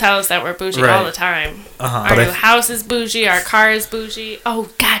 People tell us that we're bougie Right. all the time. Uh-huh. Our But I new house is bougie. Our car is bougie. Oh,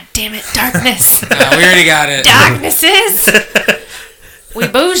 god damn it. Darkness. We already got it. Darknesses. We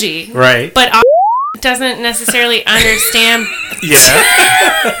bougie. Right. But our doesn't necessarily understand. Yeah.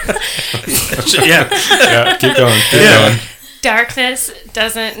 yeah. Yeah, keep going. Keep Yeah. going. Darkness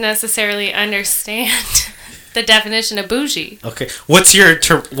doesn't necessarily understand the definition of bougie. Okay. What's your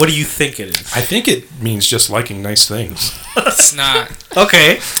what do you think it is? I think it means just liking nice things. It's not.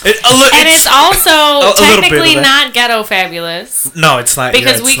 Okay. And it's also little bit of technically that. not ghetto fabulous. no, it's not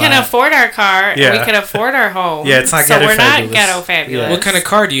Because yeah, we it's can not. afford our car and we Yeah. can afford our home. Yeah, it's not so ghetto we're fabulous. not ghetto fabulous. Yeah. What kind of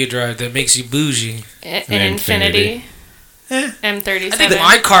car do you drive that makes you bougie? An An Infinity. Eh. M37. I think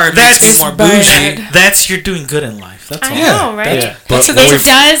my car That's makes me more bad. bougie. That's you're doing good in life. That's I all. know, right? Yeah. But It what we've-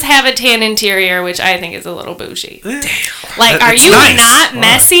 does have a tan interior, which I think is a little bougie. Damn. Like, That- are it's you nice. not Why?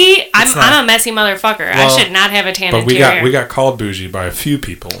 messy? It's not. I'm a messy motherfucker. Well, I should not have a tan But interior. we got called bougie by a few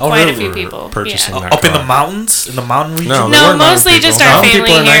people. Oh, Quite a really? few for people. purchasing Yeah. that Up in the car. mountains, in the mountain region. No, there No, were mountain mostly people. just our Mountain family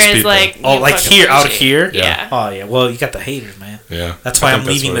people are here nice is people. like. Oh, you like fucking here, out bougie. here. Yeah. Oh yeah. Well, you got the haters, man. Yeah, That's I why think I'm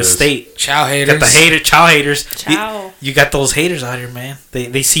that's leaving what the it is. state. Chow You haters. got the chow haters. Chow. You got those haters out here, man.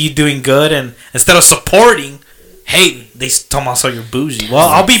 They see you doing good, and instead of supporting, hating, they talking about so you're bougie. Well,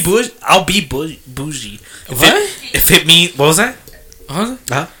 I'll be bougie. I'll be bougie. If What? it- If it means what was that?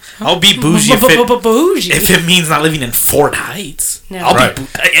 Huh? I'll be bougie if it means not living in Fort Heights. No. I'll Right. be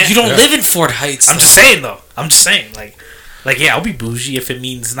yeah. You don't live in Fort Heights. I'm just saying though. Like yeah, I'll be bougie if it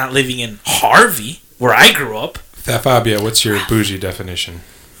means not living in Harvey, where I grew up. Fabio, what's your bougie definition?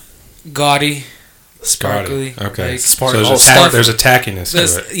 Gaudy, sparkly. Okay. Like, Spark- So oh, there's a tackiness to it.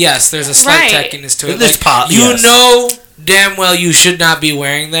 there's a slight Right. tackiness to it. There's Like, you yes. know damn well you should not be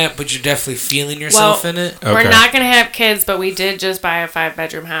wearing that, but you're definitely feeling yourself Well, in it. Okay. We're not gonna have kids, but we did just buy a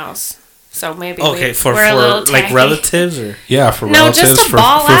 5-bedroom house. So maybe Okay, for we're a little like tacky. relatives or Yeah, for No, relatives, just to for,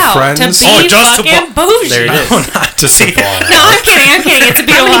 ball for out, friends. to be just to fucking ball- bougie. There it is. Not just a ball. No, I'm kidding. It's a How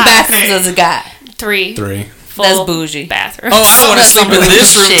beautiful many house. bathrooms does it got? 3 3. full That's bougie. bathrooms. Oh, I want to sleep in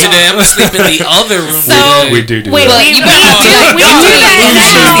this room Shit. today. I'm gonna sleep in the other room So- today. We do Wait, that. we do The that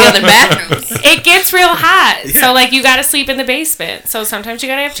other bathrooms. now. It gets real hot, so like you gotta sleep in the basement. So sometimes you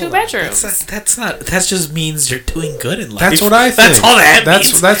gotta have 2 bedrooms. That's not. That just means you're doing good in life. That's what I That's think. all that That's-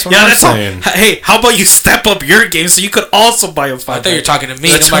 means. that's what I'm that's all- saying. Hey, how about you step up your game so you could also buy a 5? I thought you were talking to me.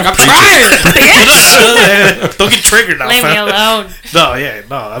 That's And I'm like, what I'm trying. Don't get triggered now. Leave me fam. alone. No, yeah,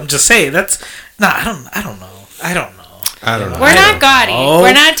 no. I'm just saying that's. No, I don't know. I don't know. I don't know. We're not gaudy. know.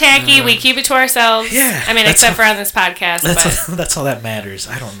 We're not tacky. We keep it to ourselves. Yeah, I mean, that's except for on this podcast. That's But that's all that matters.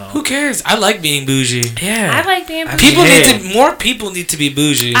 I don't know. Who cares? I like being bougie. Yeah, I like being I mean, bougie. People Hey. need to. More people need to be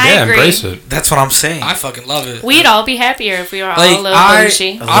bougie. I Yeah, agree. embrace it. That's what I'm saying. I fucking love it. We'd all be happier if we were all Like a little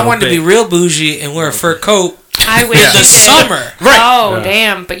bougie. A I little wanted to be bit. real bougie and wear a fur coat I wish in you the did. summer. Right. Oh Yeah.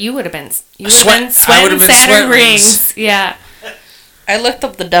 damn! But you would have been. You would Sweat- have been I sweating would've been Saturn sweat rings. rings. Yeah. I looked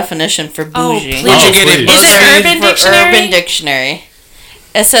up the definition for Oh, bougie. please. Did you get please. it? Is it Buzzfeed? Urban For Dictionary? Urban Dictionary.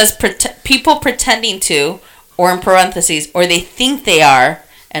 It says people pretending to, or in parentheses, or they think they are,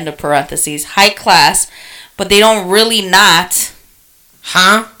 end of parentheses, high class, but they don't really not.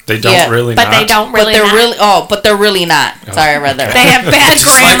 Huh? They don't Yeah, really But not. they don't really. but they're not. really but they're really not. Sorry, I read that. They have bad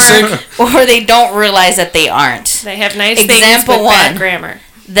grammar. Dyslexic. Or they don't realize that they aren't. They have nice Example things, but bad one. grammar.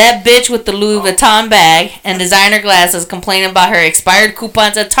 That bitch with the Louis Vuitton bag and designer glasses complaining about her expired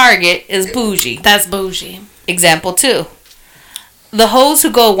coupons at Target is bougie. That's bougie. Example 2. The hoes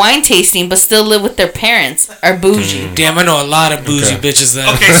who go wine tasting but still live with their parents are bougie. Damn, I know a lot of bougie Okay. bitches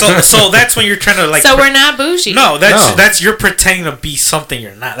then. Okay, so that's when you're trying to like. So we're not bougie. No, No. that's you're pretending to be something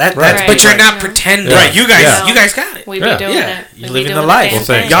you're not. That's Right. But you're right. not pretending. Right, you guys, Yeah. you guys got it. We Yeah. be doing Yeah. it. You We living be the doing life. damn Well,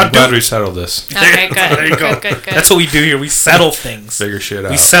 thanks. thing. Y'all I'm glad do- we settled this. Okay, good. There you go. Good. That's what we do here. We settle things. Figure shit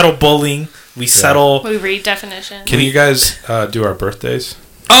out. We settle bullying. We settle. We read definitions. Can you guys do our birthdays?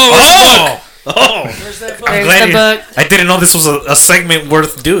 Oh, oh! There's glad the you- book. I didn't know this was a segment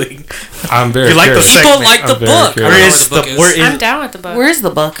worth doing. I'm very You like the curious. segment. People like the I'm very book. curious. I don't know Where is where the the book where is. is I'm down with the book. Where's the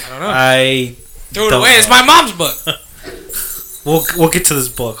book? I don't know. I? Throw it don't away. know. It's my mom's book. We'll get to this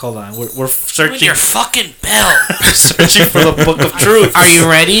book. Hold on. We're Ring searching your fucking bell. searching for the book of truth. Are you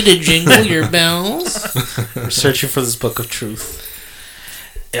ready to jingle your bells? We're searching for this book of truth.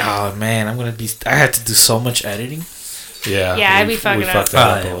 Oh man, I had to do so much editing. Yeah. Yeah, I'd be we fucking up. fucked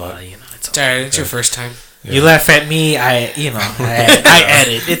that up a well, lot. you know, it's It's alright. It's your first time. Yeah. You laugh at me, I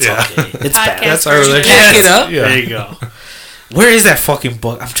edit. It's Yeah. okay. It's Podcast bad. That's our version. relationship. Back it up. Yeah. There you go. Where is that fucking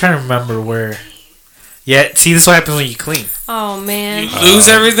book? I'm trying to remember where. Yeah, see, this is what happens when you clean. Oh man. You lose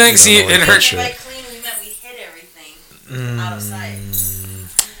everything. you See, don't know it what hurts. that By shit. clean, we meant we hid everything out of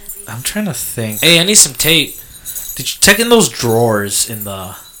sight. I'm trying to think. Hey, I need some tape. Did you check in those drawers in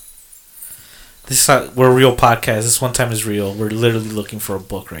the? This is we're a real podcast. This one time is real. We're literally looking for a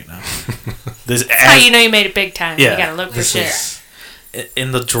book right now. This That's how you know you made it big time. yeah, You gotta look for this shit. is-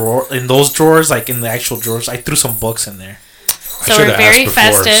 in the drawer, in those drawers, like in the actual drawers. I threw some books in there. So I we're should have very asked before,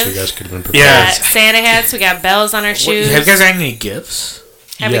 festive. so you guys could have been We prepared. Yeah. got Santa hats. We got bells on our shoes. Have you guys gotten any gifts?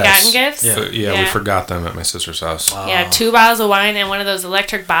 Have Yes. we gotten gifts? Yeah. But, yeah, we forgot them at my sister's house. Yeah, 2 bottles of wine and one of those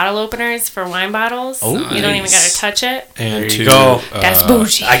electric bottle openers for wine bottles. Oh, you don't even nice. gotta touch it. And There you two, go. That's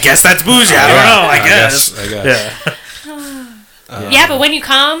bougie. I guess that's bougie. I don't know. I guess. I guess. Yeah. Yeah, but when you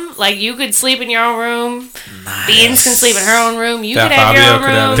come, like you could sleep in your own room. Nice. Beans can sleep in her own room. You That could have your Fabio own could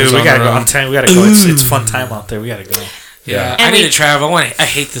have room. his Dude, we own gotta go. room. I'm telling you, we gotta go. It's fun time out there. We gotta go. Yeah, And I need we- to travel. I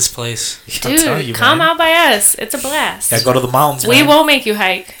hate this place. I'm telling Dude, you, come man. out by us. It's a blast. Gotta go to the mountains. We man. won't make you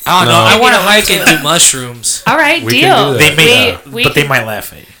hike. I don't know. No. I want to You don't hike want and to. do mushrooms. All right, We can deal. do that. They may, We but they can- might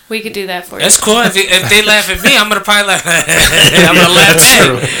laugh at you. We could do that for you. That's cool. If they laugh at me, I'm gonna probably laugh. I'm gonna laugh That's back.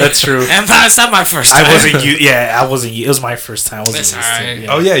 true. That's true. And it's not my first time. I wasn't you. Yeah, I wasn't you. It was my first time. I wasn't That's used to it, alright.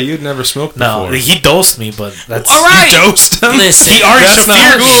 yeah. Oh yeah, you'd never smoked No, before. he dosed me, but that's All right. Dosed him. Listen. He already That's not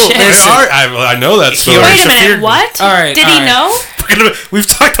Shafir cool. me. They are- I know that story. already Wait a minute. Shafir me. What? All right, Did all he right. know? we've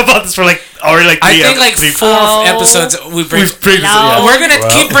talked about this for like already like I three think like three- 4 episodes we bring. We've previously, No. We're gonna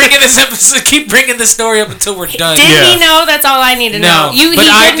keep bringing this episode, keep bringing this story up until we're done. Did Yeah. he know? That's all I need to No, know. He but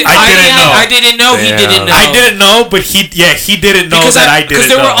I didn't. didn't know. I didn't know. He Damn. didn't know. I didn't know, but he didn't know that I didn't because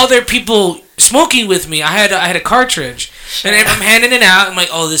there know. were other people smoking with me. I had a cartridge, and I'm handing it out. I'm like,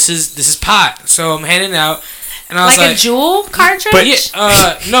 oh, this is pot. So I'm handing it out, and I was Like like, a jewel cartridge? But-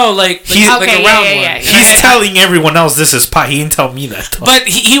 yeah, no, like He's- like Okay, a yeah, round yeah, one. yeah. And He's I- telling everyone else this is pot. He didn't tell me that. Though. But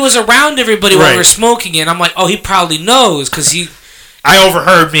he was around everybody while Right. we were smoking it. And I'm like, oh, he probably knows because he. I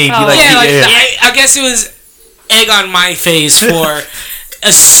overheard maybe Oh. like Yeah, he, like, I guess it was egg on my face for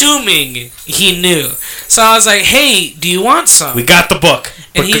assuming he knew. So I was like, hey, do you want some? we got the book.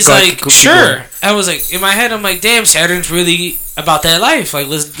 And he's like, sure. I was like, in my head, I'm like, damn, Saturn's really about that life. Like,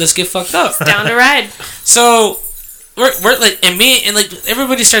 let's get fucked up. Down to ride. So we're like, and me and like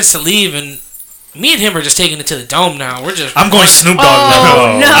everybody starts to leave, and me and him are just taking it to the dome now. We're just I'm going Snoop Dogg Oh,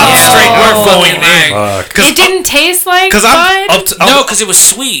 level. no. I'm straight. We're Oh, going fucking in. Fuck. It didn't taste like Because I'm bud? up to, no, because it was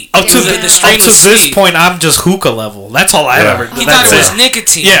sweet. up to, It was, the, the strain up to was this sweet. point, I'm just hookah level. That's all I Yeah. ever. He that's thought it was it.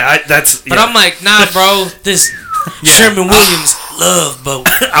 nicotine. Yeah, that's. But yeah. I'm like, nah, bro. This Yeah. Sherman Williams love boat.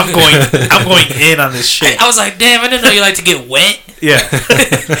 I'm going in on this shit. I was like, damn, I didn't know you like to get wet. Yeah.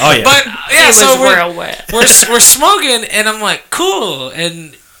 Oh yeah. But yeah, It so was we're real wet. we're smoking, and I'm like, cool.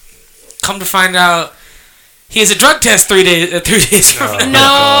 And come to find out, he has a drug test 3 days from now.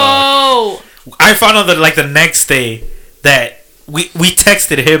 No. I found out that like the next day that we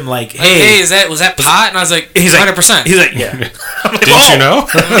texted him like, Like, hey, hey, was that pot? And I was like, he's like 100%. He's like, yeah. I'm like, Didn't you know?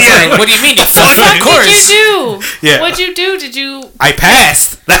 I was like, what do you mean? You fucked What up? Of What did course. you do? Yeah. What'd you do? Did you? I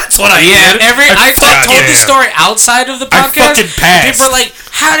passed. That's what I Yeah, did. I told fucking- this story outside of the I podcast. fucking passed. People are like,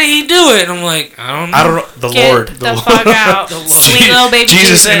 how did he do it? And I'm like, I don't know. I don't know. The Get Lord. the fuck out. The Lord. Sweet little baby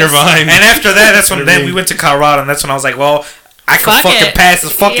Jesus Jesus. intervened. And after that, that's when What do you then mean? we went to Colorado, and that's when I was like, well, I can Fuck fucking it. pass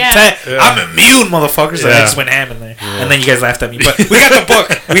this fucking Yeah. test. Yeah. I'm immune, motherfuckers. So I Yeah. just went ham in there, and then you guys laughed at me. But we got the book.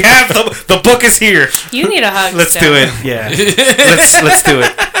 We have the book is here. You need a hug. Let's still. do it. Yeah. let's do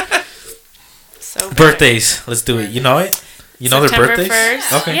it. So bad. Birthdays. Let's do it. You know it. You know their September birthdays.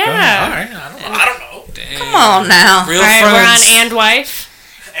 1st. Okay. Yeah. go ahead. All right. I don't know. Come on now. Real All right, we're on friends. and wife.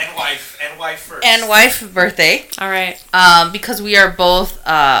 And wife first. And wife birthday. All right. Because we are both.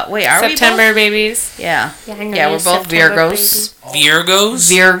 Wait, are September babies. we? Yeah. Yeah, I know Yeah, you're we're both September Virgos.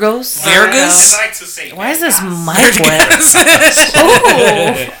 Virgos. Virgos. Virgos? I like to say. Why is this mic wet?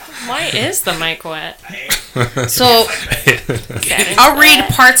 Ooh. Why is the mic wet? So Getting I'll read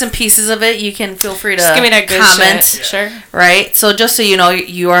wet. parts and pieces of it. You can feel free to Just give me that good comment. shit. Sure. Right. So just so you know,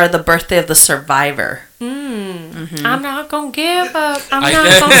 you are the birthday of the survivor. I'm not gonna give up. I'm I-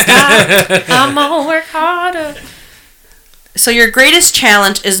 not gonna stop. I'm gonna work harder. So your greatest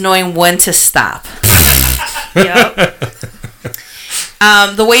challenge is knowing when to stop. Yep.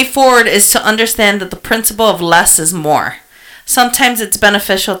 The way forward is to understand that the principle of less is more. Sometimes it's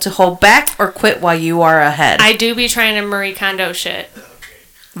beneficial to hold back or quit while you are ahead. I do be trying to Marie Kondo shit.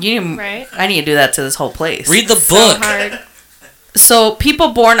 Right? I need to do that to this whole place. Read the So book. hard. So people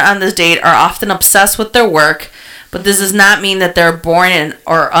born on this date are often obsessed with their work, but this does not mean that they're boring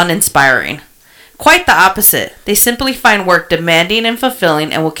or uninspiring. Quite the opposite. They simply find work demanding and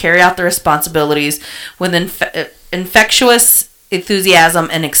fulfilling and will carry out their responsibilities with infectious enthusiasm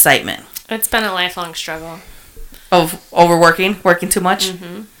and excitement. It's been a lifelong struggle. Of overworking, working too much.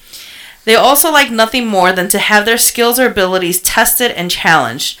 They also like nothing more than to have their skills or abilities tested and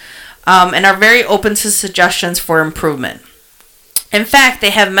challenged, and are very open to suggestions for improvement. In fact, they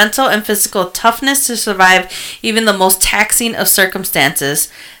have mental and physical toughness to survive even the most taxing of circumstances,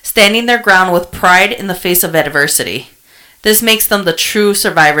 standing their ground with pride in the face of adversity. This makes them the true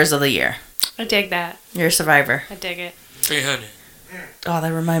survivors of the year. I dig that. You're a survivor. I dig it. 300. Oh,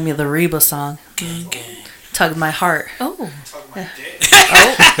 that reminds me of the Reba song. Tug my heart. Oh.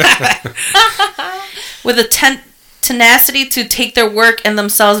 With a tenacity to take their work and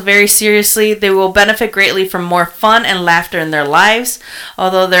themselves very seriously, they will benefit greatly from more fun and laughter in their lives.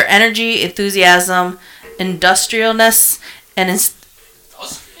 Although their energy, enthusiasm, industrialness, and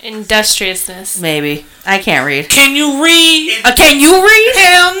Industriousness. maybe I can't read. Can you read? Can you read?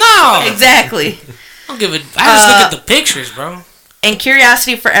 Hell no. Exactly. I don't give a. I just look at the pictures, bro. And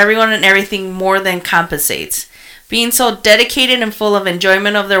curiosity for everyone and everything more than compensates. Being so dedicated and full of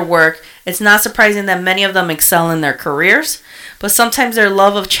enjoyment of their work, it's not surprising that many of them excel in their careers, but sometimes their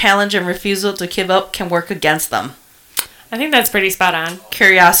love of challenge and refusal to give up can work against them. I think that's pretty spot on.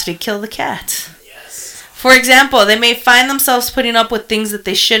 Curiosity killed the cat. For example, they may find themselves putting up with things that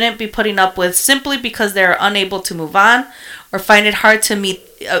they shouldn't be putting up with simply because they are unable to move on, or find it hard to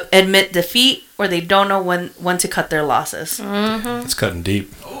admit defeat, or they don't know when to cut their losses. It's cutting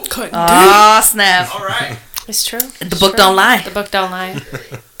deep. Oh, snap. All right. It's true. The book don't lie. The book don't lie.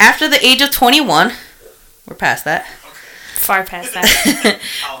 After the age of 21, we're past that. Far past that.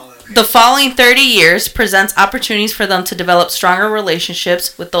 The following 30 years presents opportunities for them to develop stronger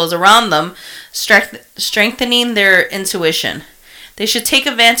relationships with those around them, strengthening their intuition. They should take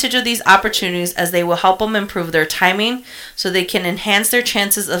advantage of these opportunities as they will help them improve their timing so they can enhance their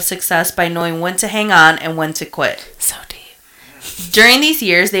chances of success by knowing when to hang on and when to quit. So deep. During these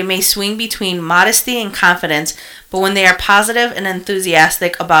years, they may swing between modesty and confidence, but when they are positive and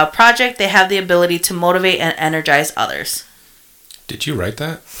enthusiastic about a project, they have the ability to motivate and energize others. Did you write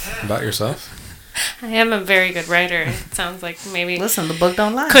that about yourself? I am a very good writer. It sounds like maybe Listen, the book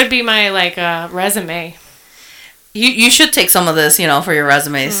don't lie. could be my resume. You should take some of this, for your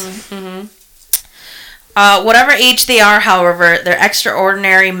resumes. Mm-hmm. Whatever age they are, however, their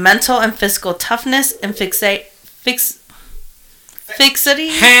extraordinary mental and physical toughness and fixity,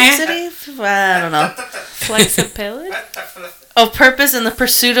 I don't know, Flexibility. of purpose in the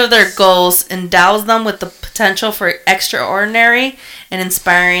pursuit of their goals endows them with the potential for extraordinary and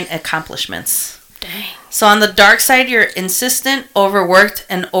inspiring accomplishments. Dang. So on the dark side, you're insistent, overworked,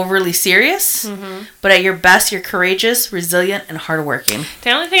 and overly serious. But at your best, you're courageous, resilient, and hardworking.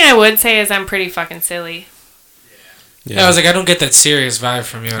 The only thing I would say is I'm pretty fucking silly. Yeah, I was like, I don't get that serious vibe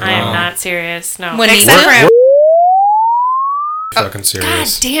from you at I am all. not serious. No. When Except you- for Fucking God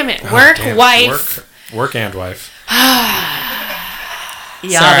serious. damn it. Oh, Work, damn. wife. Work and wife.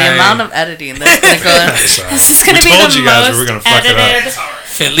 Yeah, Sorry. the amount of editing that's going to go in. Sorry. This is going to We be told the you guys we were most gonna fuck it up. edited.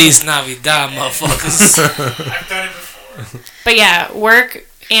 Feliz Navidad, motherfuckers. I've done it before. But yeah, work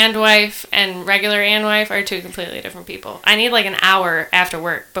and wife and regular and wife are two completely different people. I need like an hour after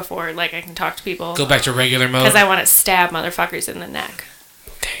work before I can talk to people. Go back to regular mode. Because I want to stab motherfuckers in the neck.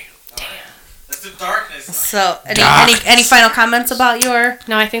 That's the darkness. So, any final comments about your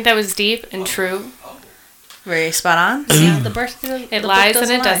No, I think that was deep and true. very spot on? Yeah, the birth. It lies and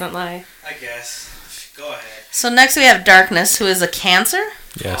it doesn't lie. I guess. Go ahead. So next we have Darkness, who is a Cancer,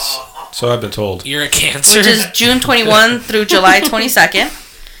 Yes. So I've been told. You're a Cancer. which is June 21 through July 22nd.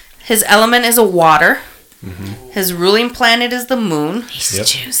 His element is a water. His ruling planet is the moon. He's Yep.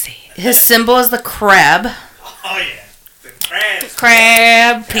 juicy. His symbol is the crab. Oh, yeah. The crabs.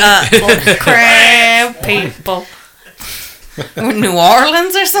 Crab people. Crab people. New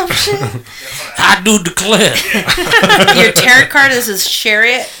Orleans or some shit. I do declare. Your tarot card is his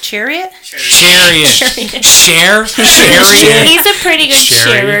chariot. Chariot. Chariot. Chariot. He's a pretty good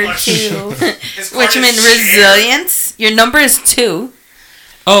Sherry. sharer too. His card Which is means share. resilience. Your number is 2.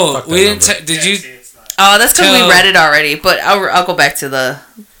 Oh, Fuck we that didn't. number. Did Yeah, you? see, it's not. Oh, that's because we Tell- read it already. But I'll go back to the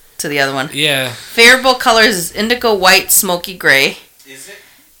other one. Yeah. Favorable colors is indigo, white, smoky gray. Is it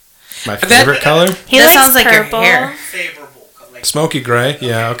My favorite color? He That likes sounds like your purple. hair. favorable? Like, Smoky gray.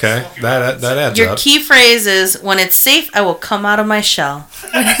 Yeah, okay. That adds Your up. key phrase is, when it's safe, I will come out of my shell.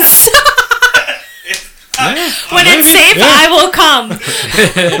 When it's safe, Yeah. I will come. you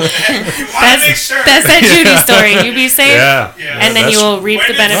want to make sure. That's that Judy story. You be safe, Yeah. and then you That's- will reap When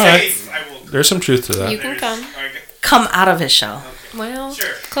the it's benefits. safe, I will. There's some truth to that. You can come. Okay. Come out of his shell. Well, Sure.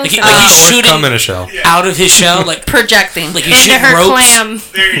 close Like, enough. like he's Or shooting come in a shell. out of his shell, like Projecting. like he's Into shooting her ropes. clam.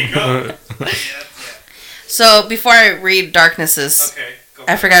 There you go. yeah. So before I read Darknesses, Okay. Go.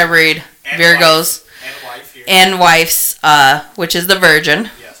 I forgot to read And Virgo's And wife here. and wife's, which is the Virgin,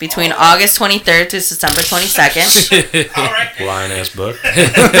 Yes. between August 23rd to September 22nd. All right. Lying ass book.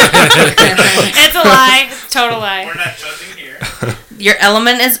 It's a lie. It's a total lie. We're not judging here. Your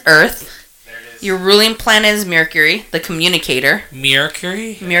element is Earth. There it is. Your ruling planet is Mercury, the communicator.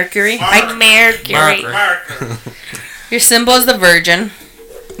 Mercury. Mercury. Marker. Mercury. Marker. Marker. Your symbol is the Virgin.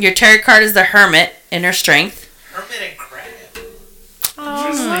 Your tarot card is the Hermit, inner strength. Hermit and crab.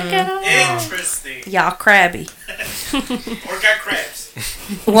 Oh, look at him. Interesting. Y'all crabby. Or got crabs.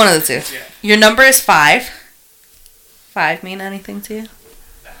 One of the two. Yeah. Your number is 5. 5 mean anything to you?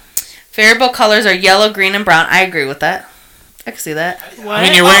 Favorable colors are yellow, green, and brown. I agree with that. I can see that. What? I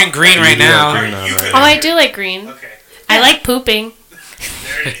mean, you're wearing green right You do have now. green on You right could- Oh, now. I do like green. Okay. I like pooping.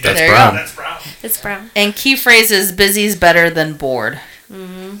 There you go. That's There you brown. That's brown. It's brown. And key phrase is busy's better than bored.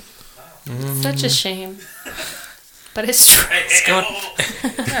 Such a shame. But it's true. Hey, hey,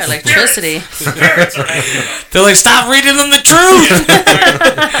 going- Yeah, electricity. Spirits are ready. They're like, stop reading them the truth.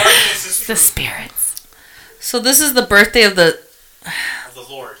 Darkness is The true spirits. So this is the birthday of the of the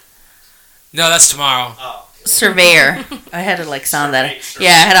Lord. No, that's tomorrow. Oh. surveyor. I had to sound that. Survey.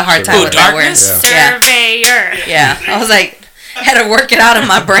 Yeah, I had a hard time Ooh, with that word. darkness? Yeah. Surveyor. Yeah, I was like, Had to work it out in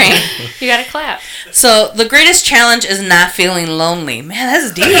my brain. You gotta clap. So the greatest challenge is not feeling lonely. Man,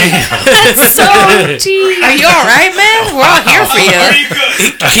 that's deep. That's so deep. Are you all right, man? We're all here for you. Are you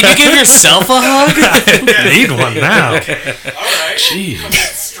good? Can you give yourself a hug? Need one now. All right. Jeez.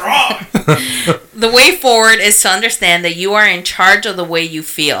 Strong. The way forward is to understand that you are in charge of the way you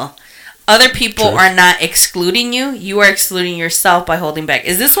feel. Other people True. are not excluding you. You are excluding yourself by holding back.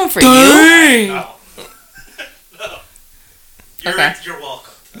 Is this one for you? No. No. Okay. You're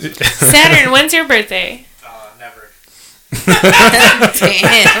welcome. Saturn, when's your birthday? Never.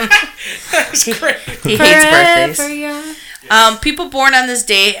 Damn. He hates birthdays. Forever young. People born on this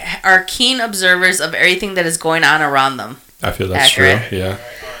day are keen observers of everything that is going on around them. I feel that's Accurate. true. Yeah.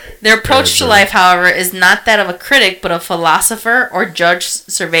 Their approach to life, however, is not that of a critic, but a philosopher or judge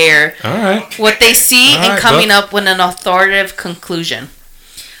surveyor. All right. What they see All and right, coming but- up with an authoritative conclusion.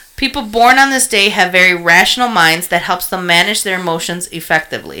 People born on this day have very rational minds that helps them manage their emotions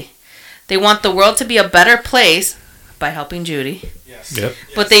effectively. They want the world to be a better place by helping Judy. Yes. Yep.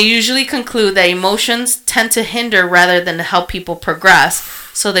 But they usually conclude that emotions tend to hinder rather than to help people progress,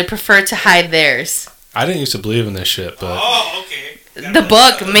 so they prefer to hide theirs. I didn't used to believe in this shit, but Oh, okay. The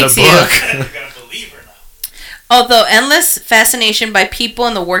book makes The you... book. You gotta believe her now. Although endless fascination by people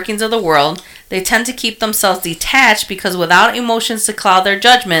and the workings of the world, they tend to keep themselves detached because without emotions to cloud their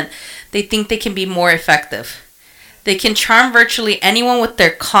judgment, they think they can be more effective. They can charm virtually anyone with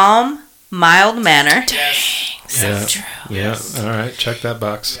their calm, mild manner. Yes. yeah. All right. Check that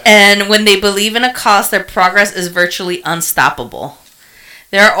box. And when they believe in a cause, their progress is virtually unstoppable.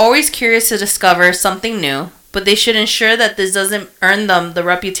 They are always curious to discover something new, but they should ensure that this doesn't earn them the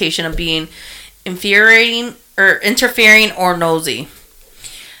reputation of being infuriating or interfering or nosy.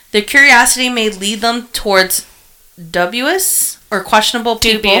 Their curiosity may lead them towards dubious or questionable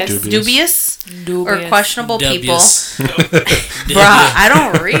people. Dubious. Dubious or questionable people. Dubious. Bruh, I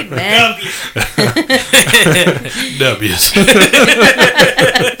don't read, man. W's.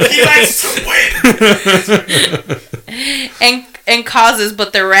 He likes to win. and causes,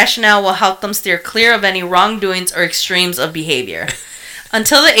 but their rationale will help them steer clear of any wrongdoings or extremes of behavior.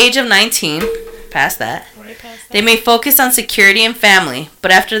 Until the age of 19, past that, they may focus on security and family,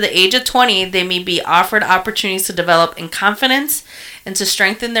 but after the age of 20, they may be offered opportunities to develop in confidence and to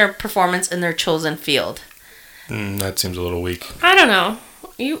strengthen their performance in their chosen field. That seems a little weak. I don't know.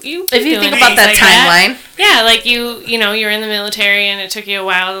 You If you think about that like timeline, yeah, like you're in the military and it took you a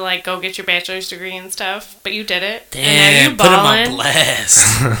while to like go get your bachelor's degree and stuff, but you did it. and now Damn, you put him on balling.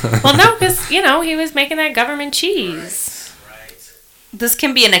 blast. Well, no, because he was making that government cheese. this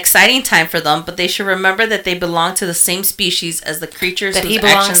can be an exciting time for them, but they should remember that they belong to the same species as the creatures That whose he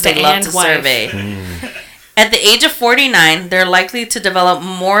belongs actions to they love and to wife. survey. At the age of 49, they're likely to develop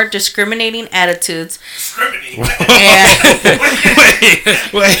more discriminating attitudes Discriminating. and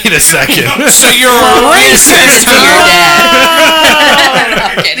Wait a second. So you're a racist, to your huh? dad. No,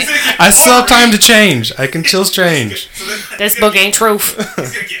 I'm kidding. I still have time to change. I can still change. This book ain't truth.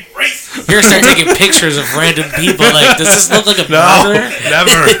 He's gonna get racist. You're gonna start taking pictures of random people. Like, does this look like a No, murderer?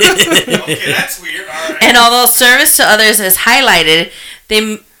 never. Okay, that's weird. All right. And although service to others is highlighted,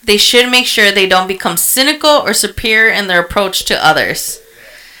 they should make sure they don't become cynical or superior in their approach to others.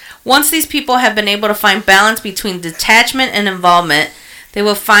 Once these people have been able to find balance between detachment and involvement, they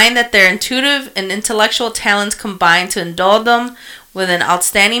will find that their intuitive and intellectual talents combine to endow them with an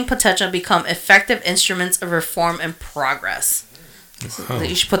outstanding potential to become effective instruments of reform and progress. So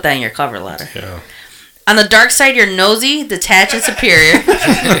you should put that in your cover letter. Yeah. On the dark side, you're nosy, detached, and superior.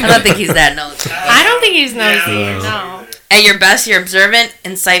 I don't think he's that nosy. I don't think he's nosy. Yeah. No, At your best, you're observant,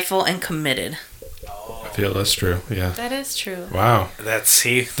 insightful, and committed. I feel that's true. Yeah. that is true. Wow.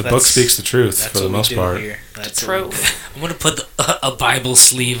 The book speaks the truth for the most part. That's True. I'm gonna put a Bible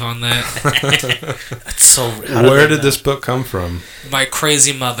sleeve on that. That's so. Where did this book come from? My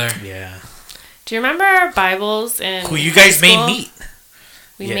crazy mother. Yeah. Do you remember our Bibles and Who you guys made meat?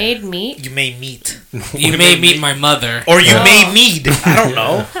 We Yeah. made meat. You made meat, You made meet my mother. or you Oh. made mead. I don't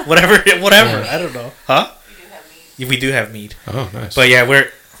know. Whatever. I don't know. Huh? Yeah, we do have mead. Oh, nice. But yeah,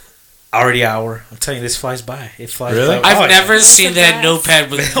 we're already hour. I'm telling you, this flies by. It flies Really? by. I've Oh, never That's seen the that best. notepad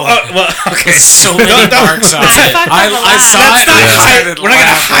with well, okay. so many marks on it. I saw That's it. not and I hi- started we're not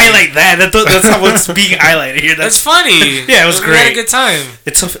gonna laughing. highlight that. That's not what's being highlighted here. That's That's funny. Yeah, it was We had a great. good time.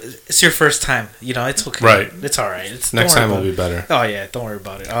 it's your first time. It's okay. Right. It's all right. It's Next don't time worry will be better. about it. Oh yeah, don't worry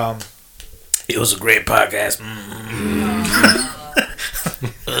about it. It was a great podcast.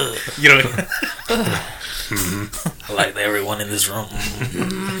 I like everyone in this room.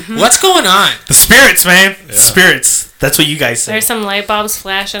 What's going on? The spirits, man. The spirits. That's what you guys say. There's some light bulbs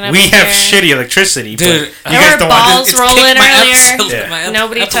flashing up We have here. shitty electricity, Dude, but There you guys were don't balls want It's rolling kicked my earlier. episode- Yeah. my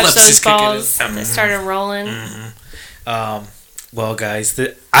Nobody touched epilepsy's those kicking in. balls. They started rolling. Well, guys,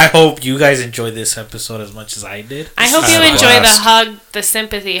 I hope you guys enjoyed this episode as much as I did. I hope I you had a enjoy the blast. hug, the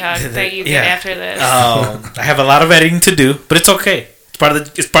sympathy hug that you get Yeah. after this. I have a lot of editing to do, but it's okay.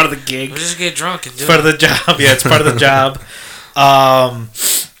 It's part of the gig. We'll just get drunk and do It's part of it. the job. Yeah, it's part of the job.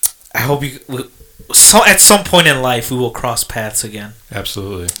 I hope so at some point in life we will cross paths again.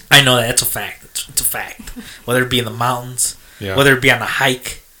 Absolutely. I know that it's a fact. It's a fact. Whether it be in the mountains, Yeah. whether it be on a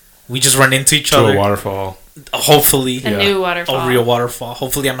hike, we just run into each To other. a waterfall. Hopefully, A new waterfall. a real waterfall.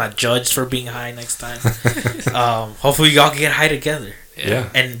 Hopefully, I'm not judged for being high next time. Hopefully, y'all can get high together Yeah.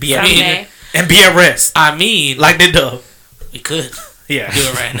 and be Someday. at rest I mean, like the dove. we could Yeah, do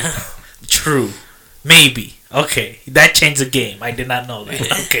it right now. true. Maybe. Okay, that changed the game. I did not know that.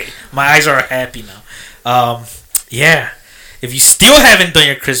 Okay, my eyes are happy now. Yeah. If you still haven't done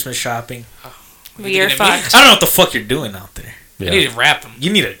your Christmas shopping, Well, you're Looking at me. fucked. I don't know what the fuck you're doing out there. I Yeah. need to wrap them. You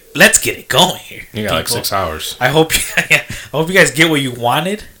need to let's get it going here. You got like people. 6 hours. I hope I hope you guys get what you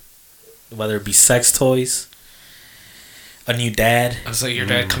wanted, whether it be sex toys, a new dad, I was like, your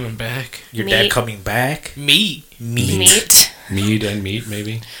dad coming back. your dad Meat. coming back, Me. meat, Meat. Meat,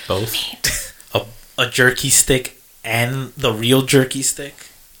 maybe. Both. a jerky stick, and the real jerky stick,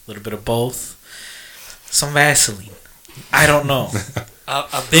 a little bit of both, some Vaseline. I don't know.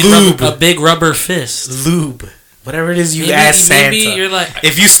 Lube. A big rubber fist. Lube, whatever it is you Maybe- ask Santa. maybe you're like-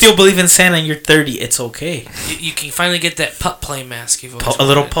 if you still believe in Santa and you're 30, it's okay. You can finally get that pup play mask you've always A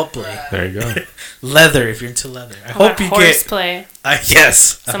little wanted. pup play, There you go. leather if you're into leather. I How hope about you horse get. play.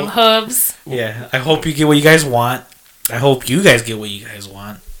 Yes. I Some hope- hooves. Yeah, I hope you get what you guys want. I hope you guys get what you guys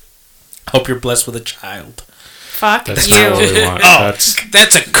want. I hope you're blessed with a child. Fuck That's you. not what we want. Oh. That's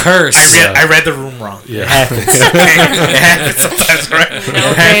That's a curse. I read the room wrong. Yeah. It happens. It happens sometimes, right?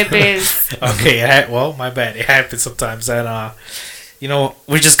 No It happens. babies. Okay, well, my bad. It happens sometimes, and we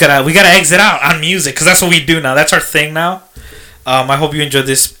gotta exit out on music because that's what we do now. That's our thing now. I hope you enjoyed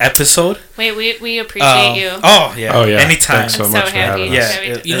this episode. Wait, we appreciate you. Oh yeah. Oh, yeah. Anytime. Thanks so I'm much so for happy. having Yeah. us.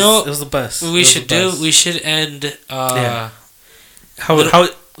 It, You know, it was the best. What It we was should the do, best. we should end Yeah. How little Tell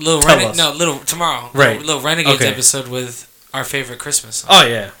us. little tomorrow. Right. Little Renegades Okay. episode with our favorite Christmas song. Oh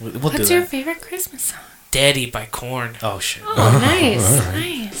yeah, we'll do What's that. your favorite Christmas song? Daddy by Korn. Oh shit. Oh, nice.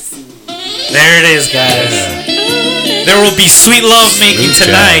 There it is, guys. There will be sweet love making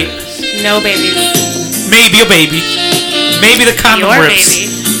Smooth tonight. No babies. Maybe a baby. Maybe the condom Your rips.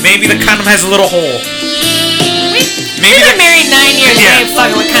 baby. Maybe the condom has a little hole. Maybe We've been the, married 9 years. Yeah. We ain't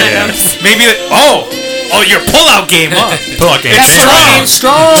fucking with condoms. maybe the your pullout game up. Pull-out game. It's strong.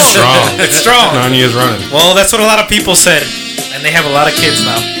 Strong. Strong. It's strong. 9 years running. Well, that's what a lot of people said, and they have a lot of kids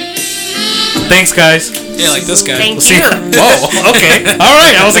now. Thanks, guys. Yeah, like this guy. Thank See you. Whoa. Okay. All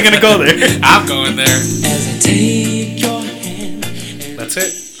right. I wasn't gonna go there. I'm going there. That's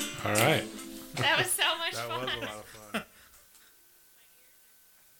it. All right. That was so